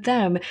deciding or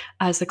them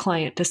as the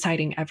client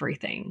deciding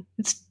everything.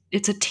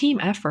 It's a team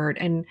effort,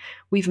 and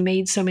we've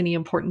made so many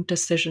important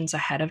decisions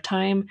ahead of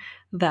time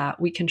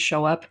that we can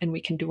show up and we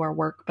can do our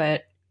work,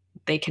 but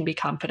they can be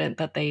confident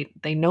that they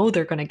know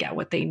they're going to get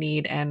what they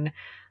need, and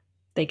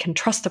they can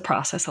trust the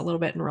process a little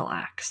bit and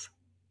relax.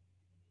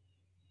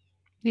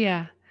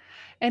 Yeah.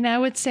 And I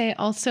would say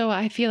also,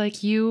 I feel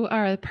like you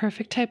are the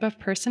perfect type of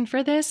person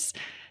for this.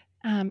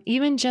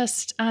 Even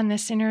just on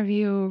this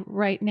interview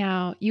right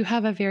now, you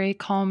have a very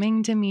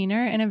calming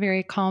demeanor and a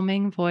very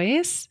calming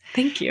voice.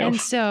 Thank you. And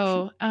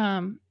so,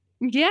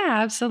 yeah,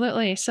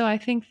 absolutely. So I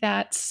think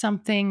that's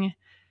something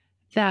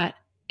that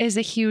is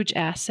a huge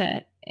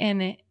asset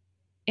in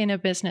a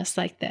business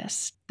like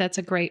this. That's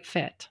a great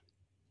fit.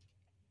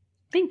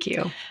 Thank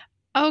you.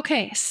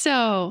 Okay,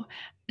 so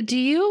do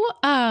you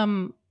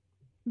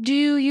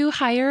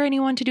hire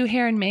anyone to do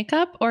hair and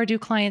makeup, or do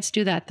clients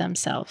do that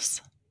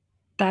themselves?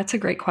 That's a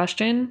great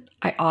question.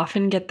 I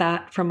often get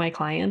that from my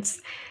clients.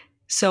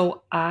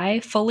 So I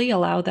fully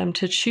allow them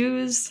to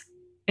choose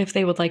if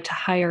they would like to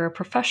hire a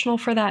professional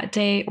for that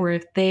day, or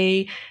if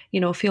they,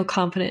 feel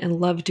confident and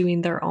love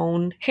doing their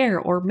own hair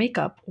or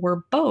makeup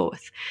or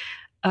both.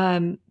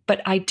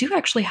 But I do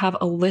actually have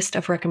a list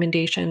of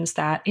recommendations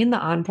that in the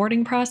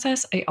onboarding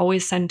process, I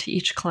always send to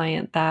each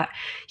client that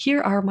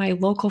here are my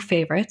local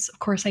favorites. Of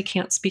course, I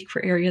can't speak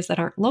for areas that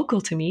aren't local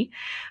to me,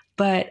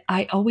 but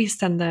I always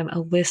send them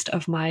a list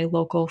of my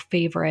local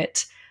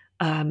favorite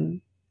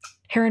um,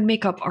 hair and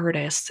makeup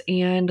artists.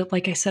 And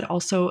like I said,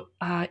 also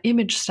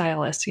image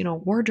stylists,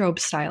 wardrobe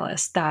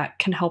stylists that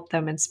can help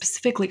them and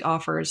specifically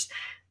offers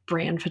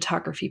brand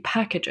photography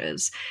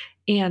packages.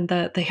 And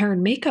the hair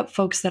and makeup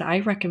folks that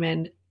I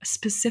recommend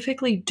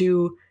specifically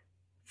do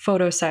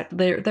photo set.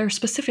 They're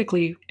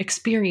specifically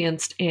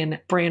experienced in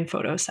brand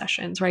photo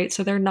sessions, right?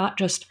 So they're not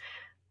just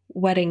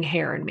wedding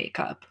hair and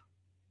makeup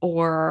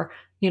or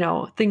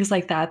things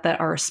like that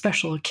are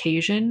special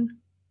occasion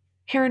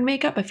hair and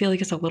makeup. I feel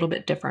like it's a little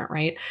bit different,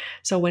 right?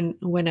 So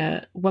when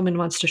a woman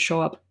wants to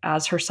show up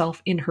as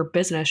herself in her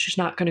business, she's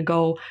not going to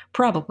go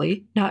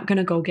probably not going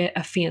to go get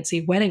a fancy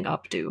wedding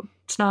updo.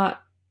 It's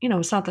not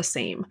the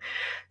same.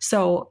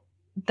 So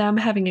them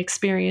having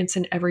experience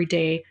in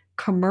everyday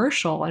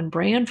commercial and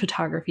brand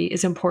photography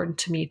is important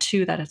to me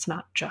too, that it's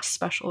not just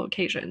special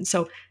occasions.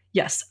 So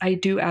yes, I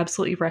do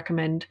absolutely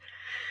recommend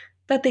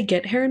that they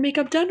get hair and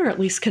makeup done, or at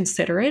least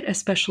consider it,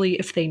 especially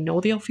if they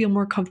know they'll feel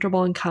more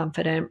comfortable and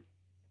confident.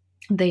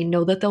 They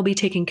know that they'll be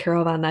taken care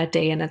of on that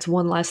day, and it's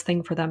one less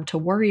thing for them to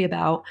worry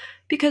about,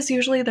 because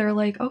usually they're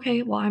like,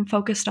 okay, well, I'm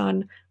focused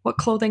on what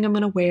clothing I'm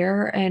going to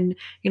wear, and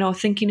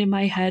thinking in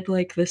my head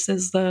like,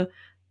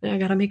 I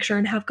got to make sure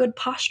and have good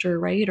posture,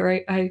 right? Or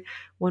I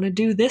want to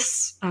do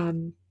this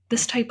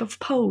type of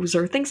pose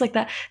or things like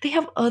that. They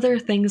have other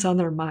things on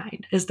their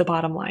mind, is the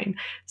bottom line.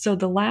 So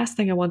the last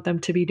thing I want them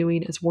to be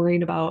doing is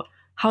worrying about,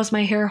 how's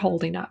my hair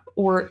holding up,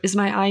 or is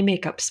my eye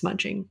makeup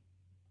smudging?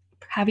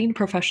 Having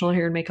professional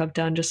hair and makeup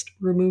done just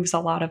removes a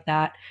lot of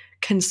that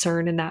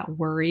concern and that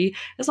worry,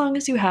 as long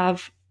as you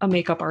have a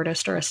makeup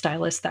artist or a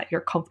stylist that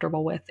you're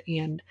comfortable with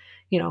and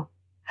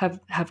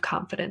have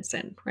confidence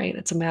in, right?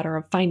 It's a matter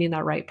of finding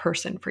that right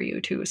person for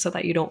you too, so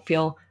that you don't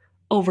feel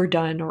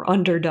overdone or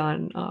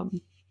underdone,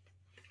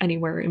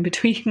 anywhere in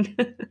between.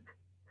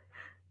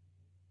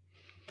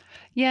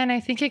 Yeah, and I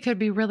think it could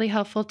be really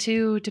helpful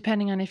too,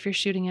 depending on if you're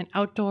shooting in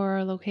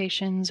outdoor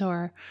locations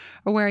or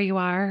where you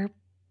are.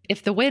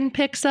 If the wind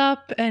picks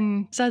up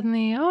and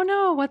suddenly, oh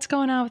no, what's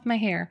going on with my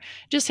hair?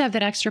 Just have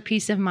that extra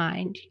peace of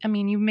mind. I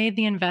mean, you made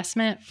the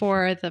investment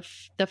for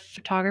the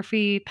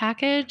photography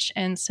package,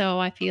 and so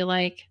I feel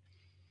like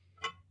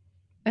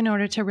in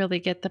order to really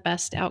get the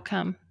best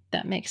outcome,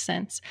 that makes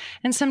sense.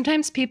 And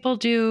sometimes people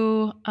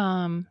do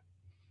a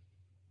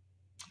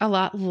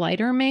lot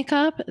lighter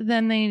makeup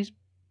than they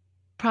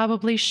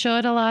probably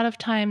should a lot of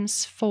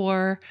times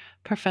for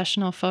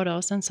professional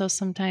photos. And so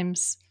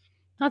sometimes,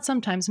 not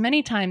sometimes,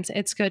 many times,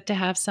 it's good to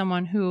have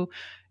someone who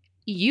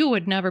you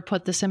would never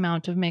put this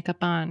amount of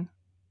makeup on,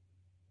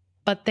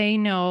 but they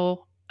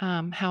know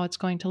how it's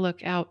going to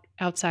look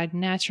outside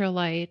natural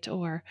light,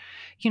 or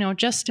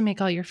just to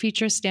make all your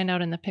features stand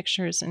out in the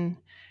pictures and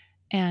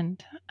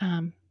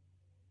um,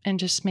 and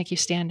just make you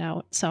stand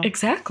out. So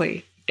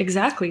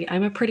Exactly.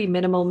 I'm a pretty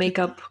minimal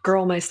makeup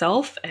girl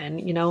myself,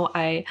 and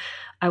I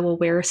will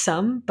wear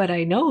some, but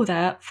I know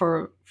that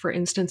for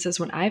instances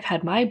when I've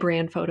had my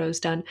brand photos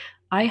done,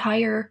 I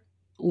hire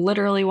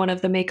literally one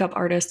of the makeup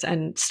artists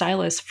and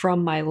stylists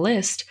from my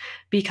list,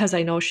 because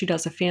I know she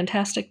does a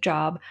fantastic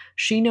job.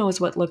 She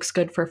knows what looks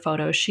good for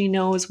photos. She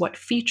knows what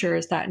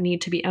features that need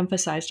to be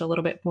emphasized a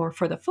little bit more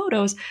for the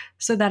photos,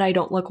 so that I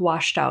don't look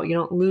washed out. You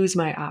don't lose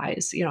my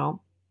eyes,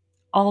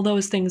 all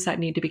those things that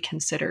need to be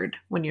considered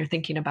when you're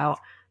thinking about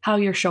how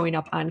you're showing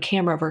up on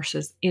camera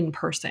versus in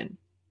person.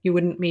 You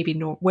wouldn't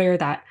maybe wear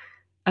that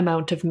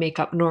amount of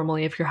makeup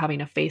normally if you're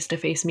having a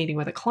face-to-face meeting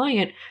with a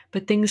client,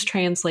 but things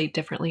translate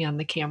differently on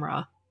the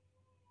camera.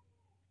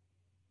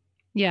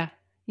 yeah.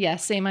 Yeah,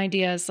 same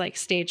idea as like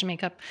stage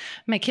makeup.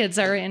 My kids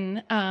are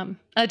in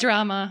a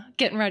drama,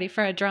 getting ready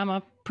for a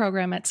drama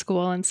program at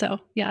school. And so,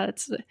 yeah,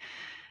 it's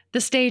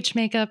the stage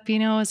makeup,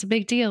 is a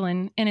big deal.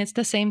 And it's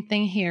the same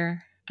thing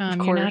here.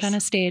 Of You're not on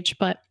course. a stage,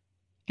 but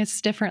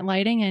it's different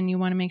lighting and you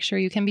want to make sure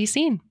you can be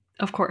seen.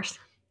 Of course.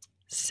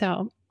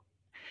 So,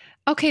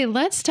 okay,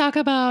 let's talk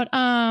about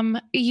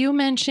you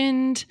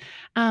mentioned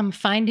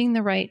finding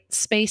the right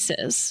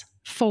spaces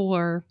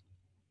for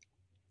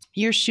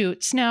your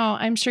shoots. Now,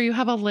 I'm sure you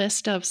have a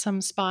list of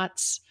some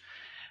spots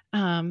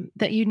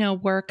that you know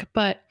work,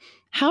 but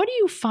how do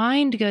you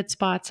find good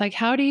spots? Like,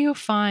 how do you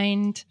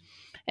find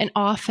an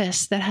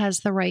office that has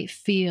the right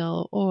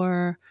feel,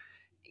 or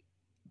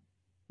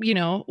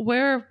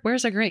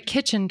where's a great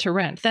kitchen to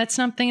rent? That's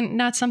something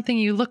not something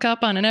you look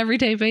up on an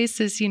everyday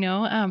basis.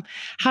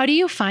 How do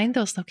you find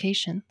those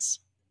locations?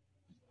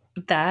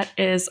 That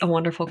is a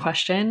wonderful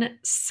question.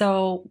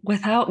 So,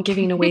 without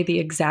giving away the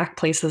exact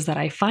places that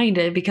I find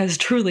it, because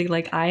truly,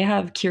 like, I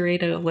have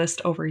curated a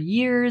list over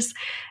years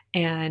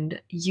and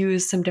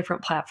used some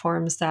different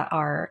platforms that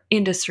are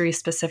industry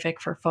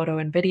specific for photo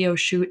and video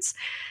shoots.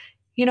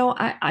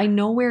 I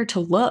know where to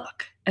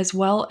look, as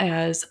well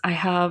as I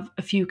have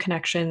a few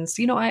connections.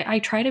 I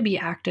try to be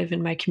active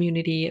in my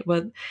community,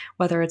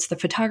 whether it's the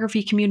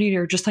photography community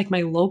or just like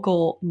my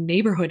local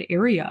neighborhood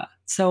area.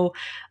 So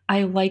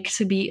I like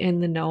to be in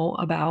the know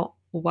about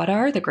what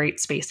are the great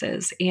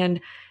spaces.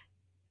 And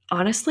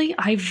honestly,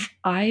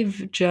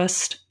 I've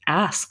just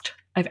asked.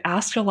 I've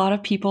asked a lot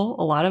of people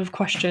a lot of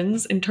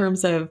questions in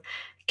terms of,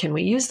 can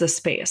we use this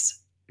space?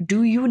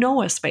 Do you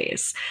know a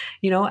space?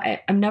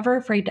 I'm never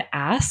afraid to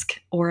ask,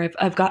 or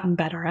I've gotten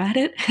better at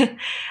it.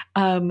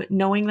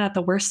 Knowing that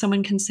the worst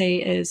someone can say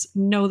is,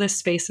 no, this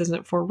space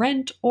isn't for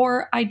rent,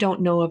 or I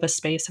don't know of a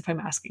space if I'm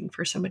asking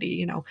for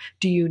somebody,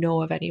 do you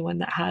know of anyone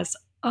that has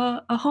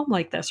a home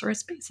like this or a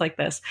space like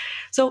this?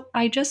 So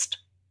I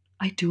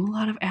do a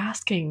lot of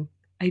asking.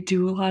 I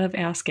do a lot of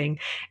asking.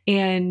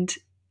 And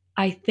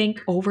I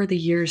think over the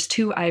years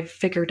too, I've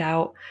figured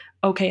out,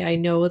 okay, I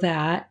know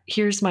that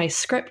here's my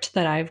script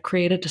that I've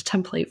created a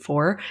template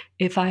for.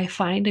 If I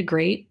find a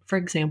great, for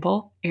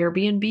example,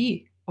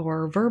 Airbnb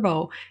or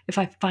Verbo, if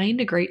I find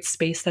a great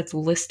space that's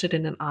listed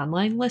in an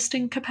online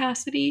listing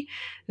capacity,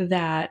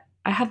 that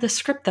I have the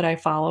script that I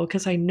follow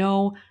because I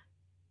know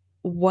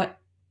what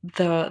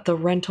the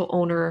rental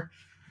owner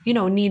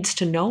needs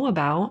to know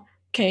about.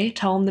 Okay,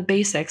 tell them the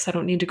basics. I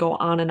don't need to go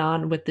on and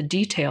on with the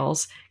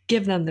details.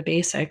 Give them the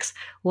basics,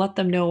 let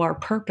them know our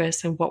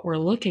purpose and what we're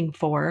looking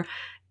for.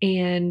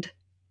 And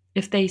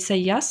if they say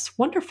yes,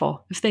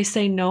 wonderful. If they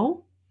say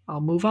no,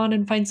 I'll move on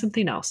and find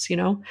something else.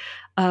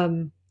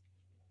 um,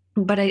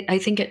 but I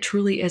think it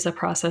truly is a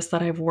process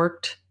that I've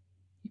worked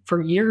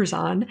for years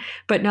on.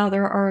 But now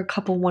there are a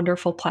couple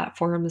wonderful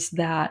platforms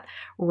that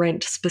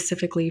rent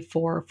specifically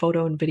for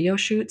photo and video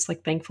shoots.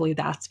 Like, thankfully,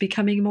 that's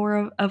becoming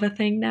more of a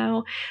thing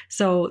now.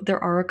 So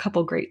there are a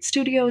couple great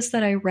studios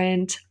that I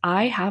rent.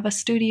 I have a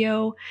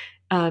studio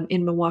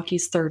in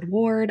Milwaukee's Third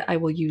Ward. I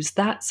will use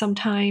that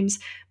sometimes,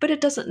 but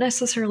it doesn't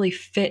necessarily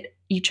fit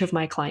each of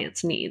my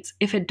clients' needs.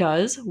 If it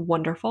does,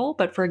 wonderful.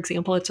 But for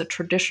example, it's a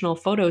traditional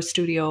photo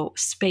studio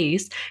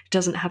space. It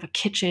doesn't have a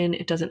kitchen.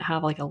 It doesn't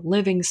have like a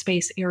living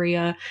space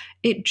area.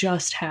 It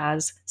just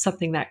has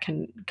something that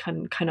can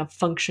kind of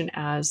function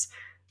as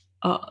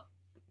a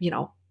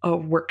a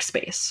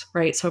workspace,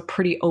 right? So a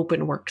pretty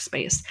open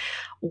workspace,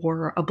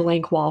 or a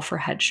blank wall for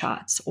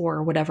headshots,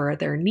 or whatever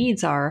their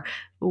needs are.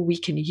 We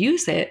can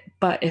use it,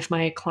 but if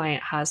my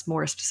client has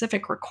more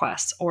specific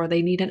requests, or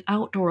they need an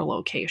outdoor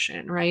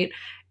location, right?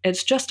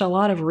 It's just a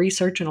lot of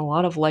research and a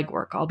lot of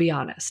legwork, I'll be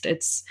honest.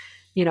 It's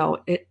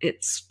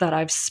that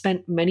I've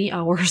spent many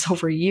hours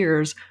over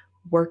years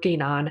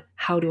working on,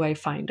 how do I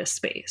find a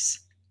space.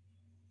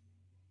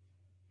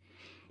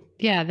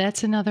 Yeah,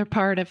 that's another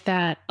part of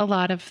that. A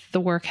lot of the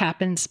work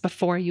happens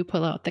before you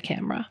pull out the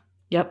camera.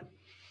 Yep.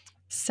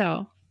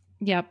 So,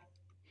 yep.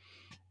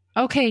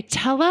 Okay,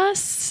 tell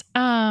us,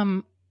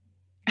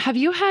 have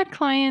you had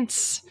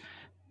clients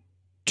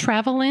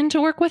travel in to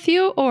work with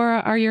you, or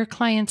are your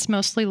clients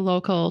mostly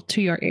local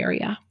to your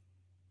area?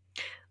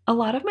 A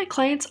lot of my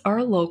clients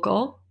are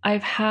local.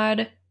 I've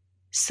had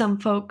some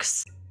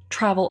folks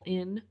travel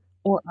in,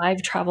 or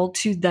I've traveled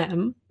to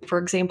them. For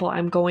example,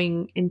 I'm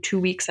going in 2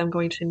 weeks, I'm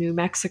going to New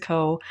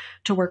Mexico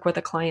to work with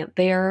a client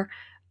there.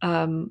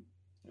 Um,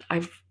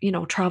 I've,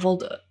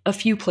 traveled a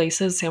few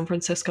places: San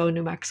Francisco,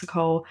 New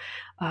Mexico,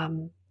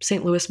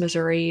 St. Louis,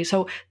 Missouri.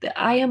 So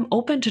I am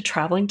open to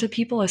traveling to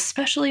people,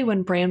 especially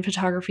when brand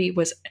photography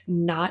was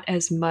not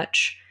as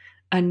much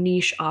a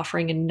niche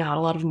offering and not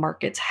a lot of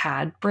markets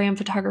had brand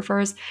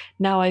photographers.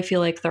 Now I feel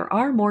like there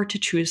are more to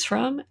choose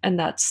from, and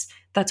that's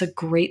a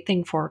great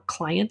thing for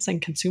clients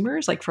and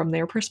consumers. Like, from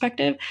their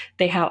perspective,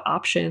 they have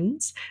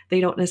options.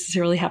 They don't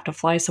necessarily have to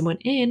fly someone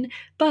in,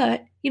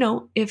 but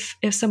if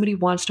somebody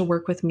wants to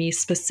work with me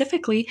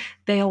specifically,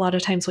 they a lot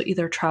of times will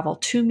either travel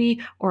to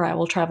me, or I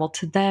will travel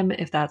to them,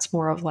 if that's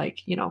more of like,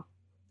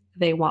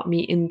 they want me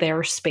in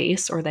their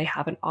space, or they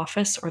have an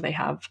office, or they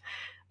have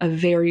a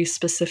very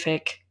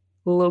specific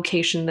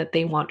location that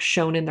they want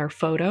shown in their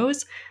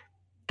photos.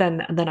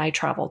 Then I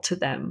travel to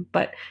them.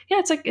 But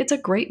yeah, it's a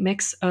great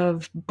mix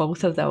of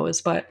both of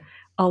those. But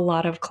a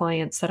lot of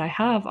clients that I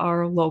have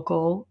are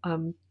local,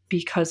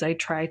 because I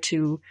try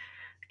to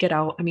get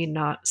out. I mean,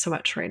 not so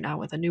much right now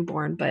with a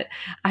newborn, but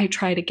I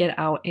try to get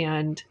out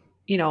and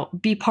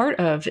be part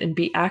of and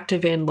be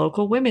active in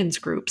local women's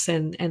groups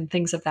and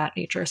things of that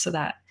nature, so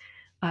that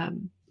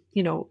um,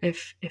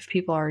 if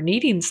people are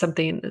needing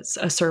something,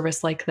 a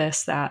service like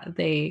this, that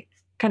they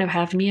kind of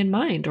have me in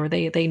mind, or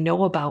they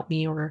know about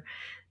me, or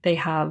they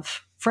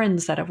have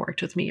friends that have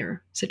worked with me,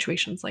 or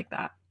situations like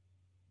that.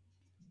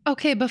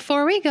 Okay,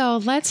 before we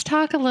go, let's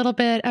talk a little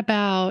bit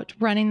about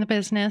running the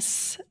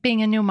business,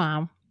 being a new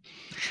mom.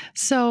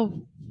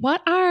 So,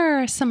 what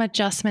are some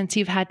adjustments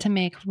you've had to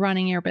make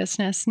running your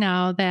business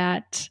now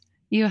that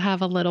you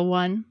have a little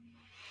one?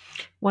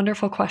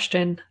 Wonderful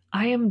question.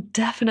 I am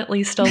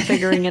definitely still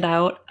figuring it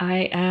out.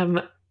 I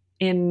am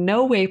in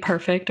no way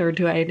perfect, or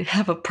do I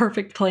have a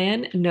perfect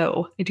plan?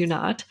 No, I do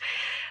not.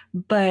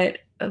 But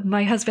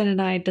my husband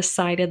and I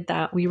decided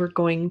that we were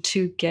going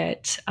to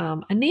get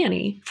a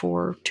nanny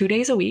for 2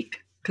 days a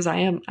week, because I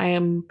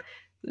am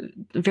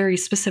very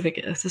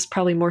specific. This is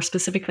probably more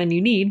specific than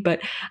you need, but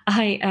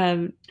I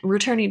am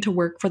returning to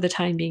work for the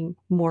time being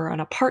more on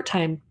a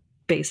part-time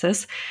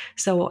basis.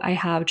 So I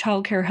have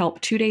childcare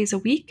help 2 days a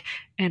week.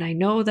 And I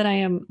know that I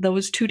am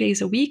those 2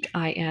 days a week,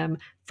 I am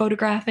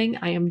photographing,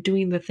 I am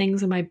doing the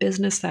things in my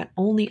business that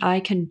only I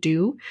can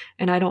do.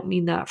 And I don't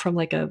mean that from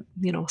like a,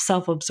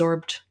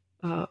 self-absorbed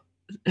uh,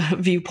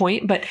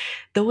 viewpoint, but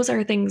those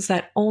are things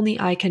that only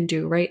I can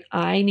do, right?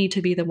 I need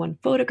to be the one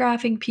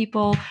photographing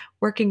people,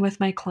 working with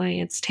my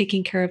clients,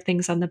 taking care of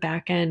things on the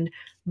back end,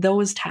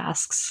 those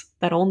tasks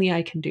that only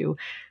I can do.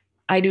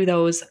 I do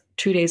those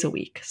 2 days a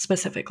week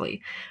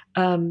specifically.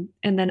 And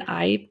then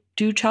I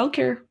do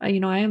childcare. I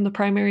am the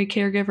primary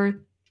caregiver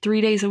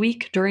 3 days a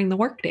week during the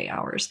workday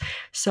hours.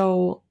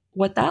 So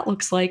what that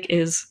looks like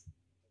is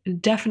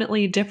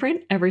definitely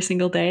different every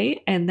single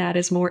day, and that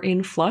is more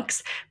in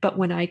flux. But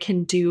when I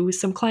can do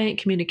some client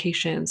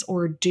communications,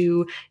 or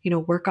do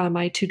work on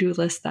my to-do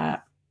list,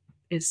 that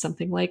is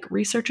something like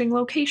researching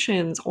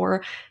locations,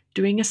 or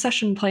doing a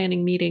session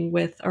planning meeting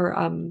with,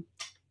 or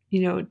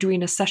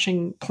doing a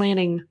session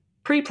planning,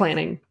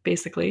 pre-planning,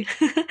 basically,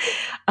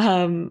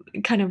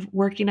 kind of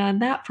working on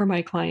that for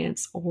my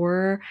clients,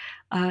 or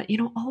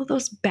all of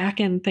those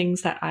back end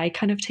things that I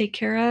kind of take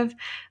care of.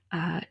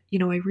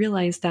 I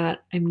realize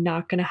that I'm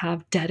not going to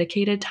have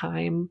dedicated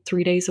time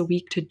 3 days a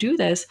week to do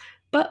this.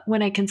 But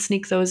when I can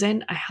sneak those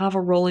in, I have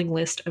a rolling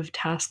list of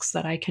tasks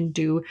that I can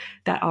do,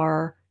 that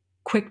are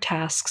quick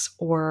tasks,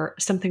 or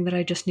something that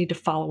I just need to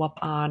follow up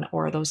on,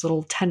 or those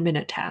little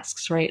 10-minute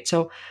tasks, right?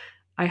 So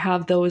I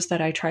have those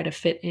that I try to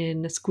fit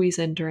in, squeeze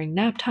in during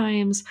nap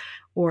times,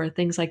 or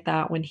things like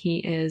that when he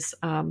is,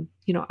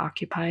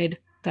 occupied,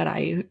 that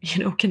I,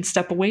 can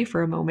step away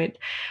for a moment.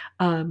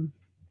 Um,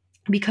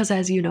 because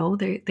as you know,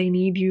 they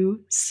need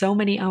you so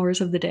many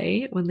hours of the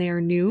day when they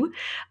are new.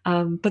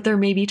 But there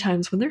may be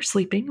times when they're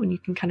sleeping, when you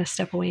can kind of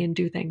step away and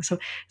do things. So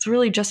it's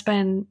really just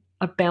been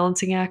a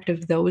balancing act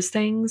of those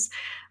things,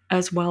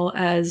 as well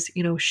as,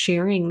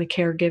 sharing the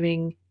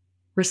caregiving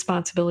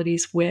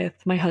responsibilities with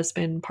my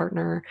husband,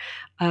 partner,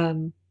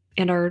 and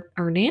our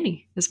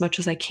nanny as much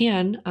as I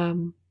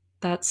can.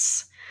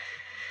 That's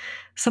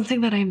something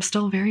that I'm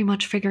still very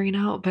much figuring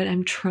out, but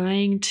I'm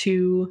trying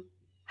to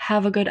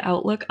have a good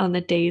outlook on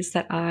the days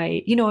that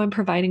I'm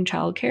providing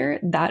childcare.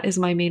 That is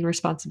my main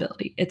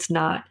responsibility. It's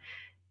not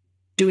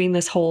doing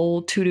this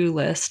whole to-do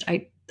list.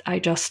 I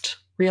just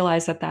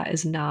realize that that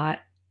is not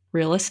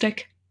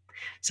realistic.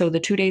 So the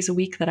 2 days a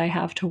week that I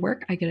have to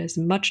work, I get as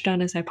much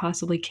done as I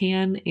possibly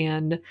can.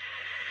 And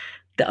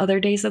the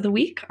other days of the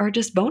week are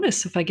just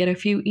bonus. If I get a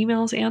few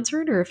emails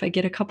answered, or if I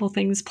get a couple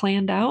things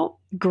planned out,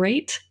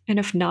 great. And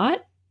if not,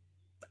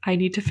 I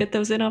need to fit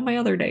those in on my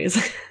other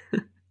days.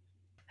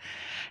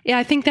 Yeah,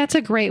 I think that's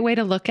a great way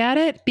to look at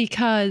it,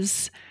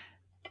 because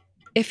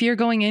if you're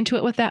going into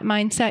it with that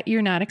mindset,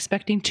 you're not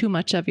expecting too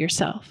much of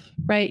yourself,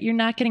 right? You're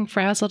not getting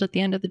frazzled at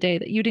the end of the day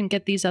that you didn't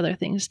get these other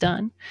things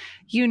done.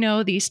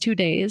 These 2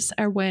 days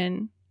are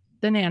when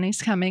the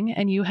nanny's coming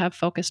and you have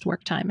focused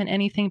work time, and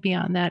anything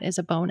beyond that is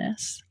a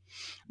bonus.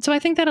 So I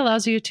think that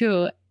allows you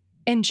to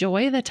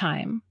enjoy the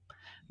time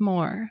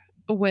more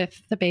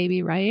with the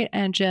baby, right?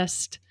 And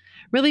just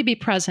really be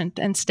present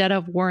instead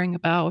of worrying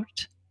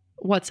about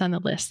what's on the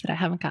list that I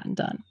haven't gotten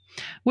done,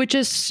 which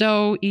is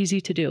so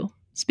easy to do.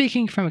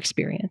 Speaking from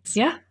experience.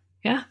 Yeah.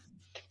 Yeah.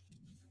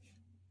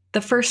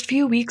 The first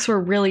few weeks were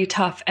really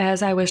tough,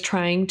 as I was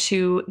trying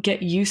to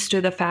get used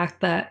to the fact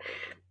that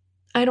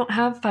I don't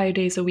have 5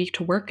 days a week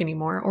to work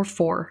anymore, or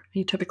four.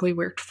 He typically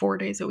worked 4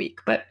 days a week.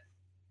 But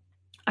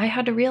I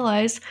had to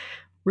realize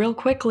real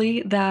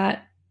quickly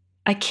that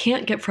I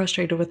can't get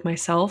frustrated with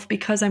myself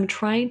because I'm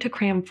trying to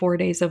cram 4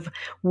 days of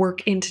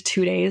work into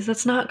 2 days.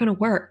 That's not going to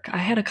work. I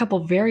had a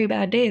couple very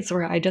bad days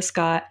where I just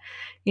got,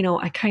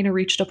 I kind of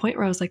reached a point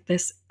where I was like,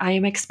 I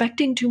am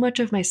expecting too much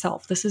of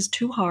myself. This is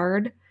too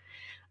hard.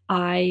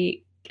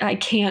 I I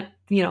can't,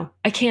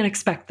 I can't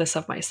expect this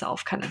of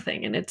myself, kind of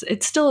thing. And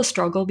it's still a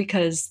struggle,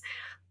 because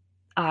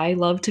I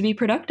love to be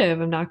productive.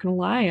 I'm not going to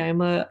lie. I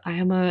am a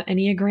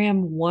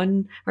Enneagram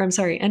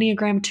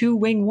 2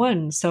 wing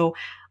 1. So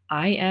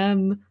I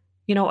am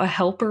a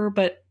helper,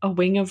 but a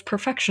wing of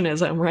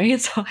perfectionism, right?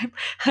 So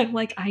I'm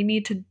like, I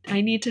need to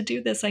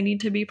do this. I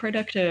need to be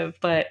productive.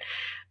 But,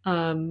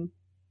 I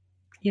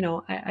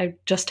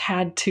just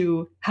had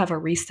to have a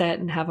reset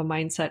and have a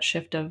mindset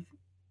shift of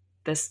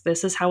this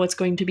is how it's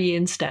going to be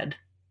instead.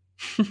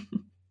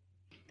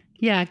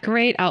 Yeah,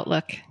 great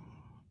outlook.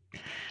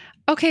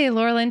 Okay,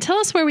 Laurelyn, tell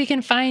us where we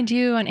can find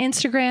you on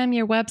Instagram,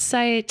 your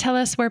website. Tell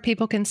us where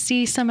people can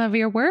see some of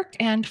your work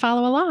and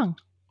follow along.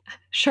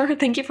 Sure.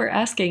 Thank you for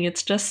asking.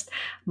 It's just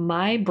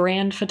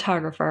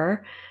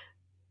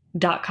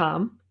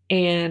mybrandphotographer.com.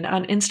 And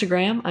on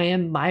Instagram, I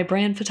am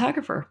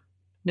mybrandphotographer.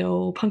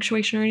 No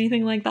punctuation or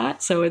anything like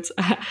that. So it's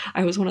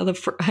I was one of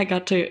the I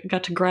got to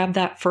grab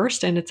that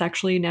first, and it's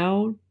actually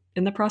now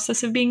in the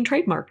process of being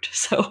trademarked.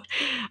 So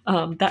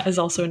that is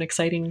also an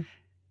exciting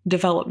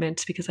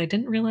development because I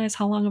didn't realize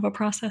how long of a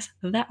process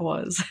that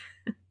was.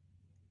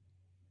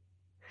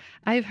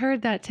 I've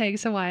heard that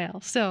takes a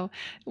while. So,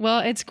 well,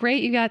 it's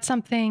great you got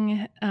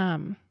something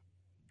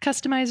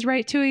customized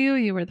right to you.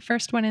 You were the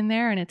first one in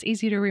there, and it's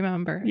easy to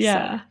remember.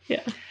 Yeah,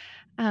 yeah.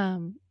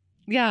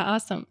 Yeah,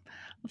 awesome.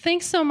 Well,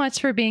 thanks so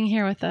much for being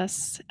here with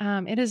us.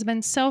 It has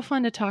been so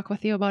fun to talk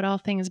with you about all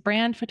things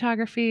brand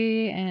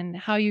photography and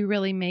how you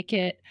really make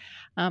it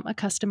a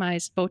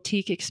customized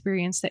boutique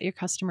experience that your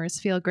customers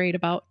feel great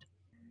about.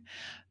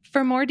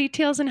 For more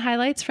details and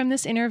highlights from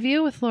this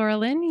interview with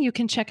Laurelyn, you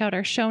can check out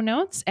our show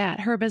notes at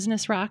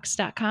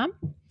herbusinessrocks.com.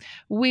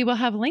 We will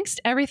have links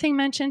to everything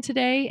mentioned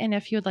today, and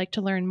if you'd like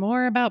to learn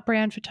more about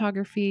brand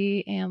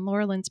photography and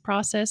Laurelyn's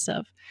process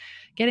of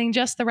getting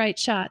just the right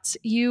shots,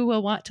 you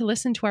will want to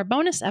listen to our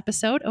bonus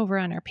episode over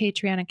on our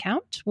Patreon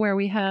account, where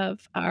we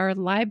have our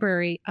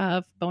library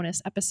of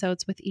bonus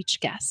episodes with each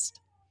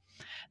guest.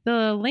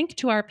 The link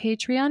to our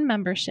Patreon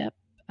membership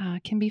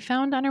can be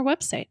found on our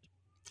website,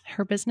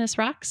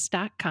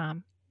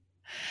 herbusinessrocks.com.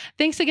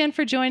 Thanks again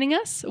for joining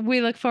us. We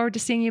look forward to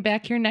seeing you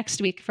back here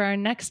next week for our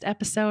next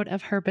episode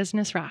of Her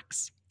Business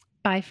Rocks.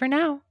 Bye for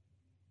now.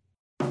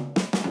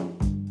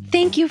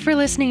 Thank you for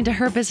listening to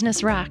Her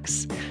Business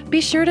Rocks.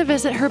 Be sure to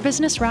visit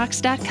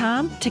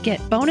herbusinessrocks.com to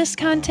get bonus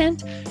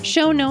content,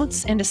 show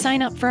notes, and to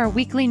sign up for our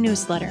weekly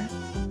newsletter.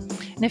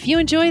 And if you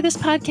enjoy this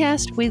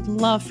podcast, we'd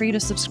love for you to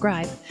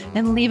subscribe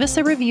and leave us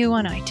a review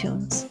on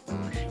iTunes.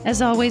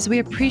 As always, we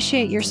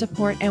appreciate your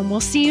support, and we'll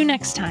see you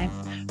next time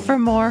for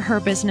more Her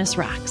Business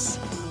Rocks.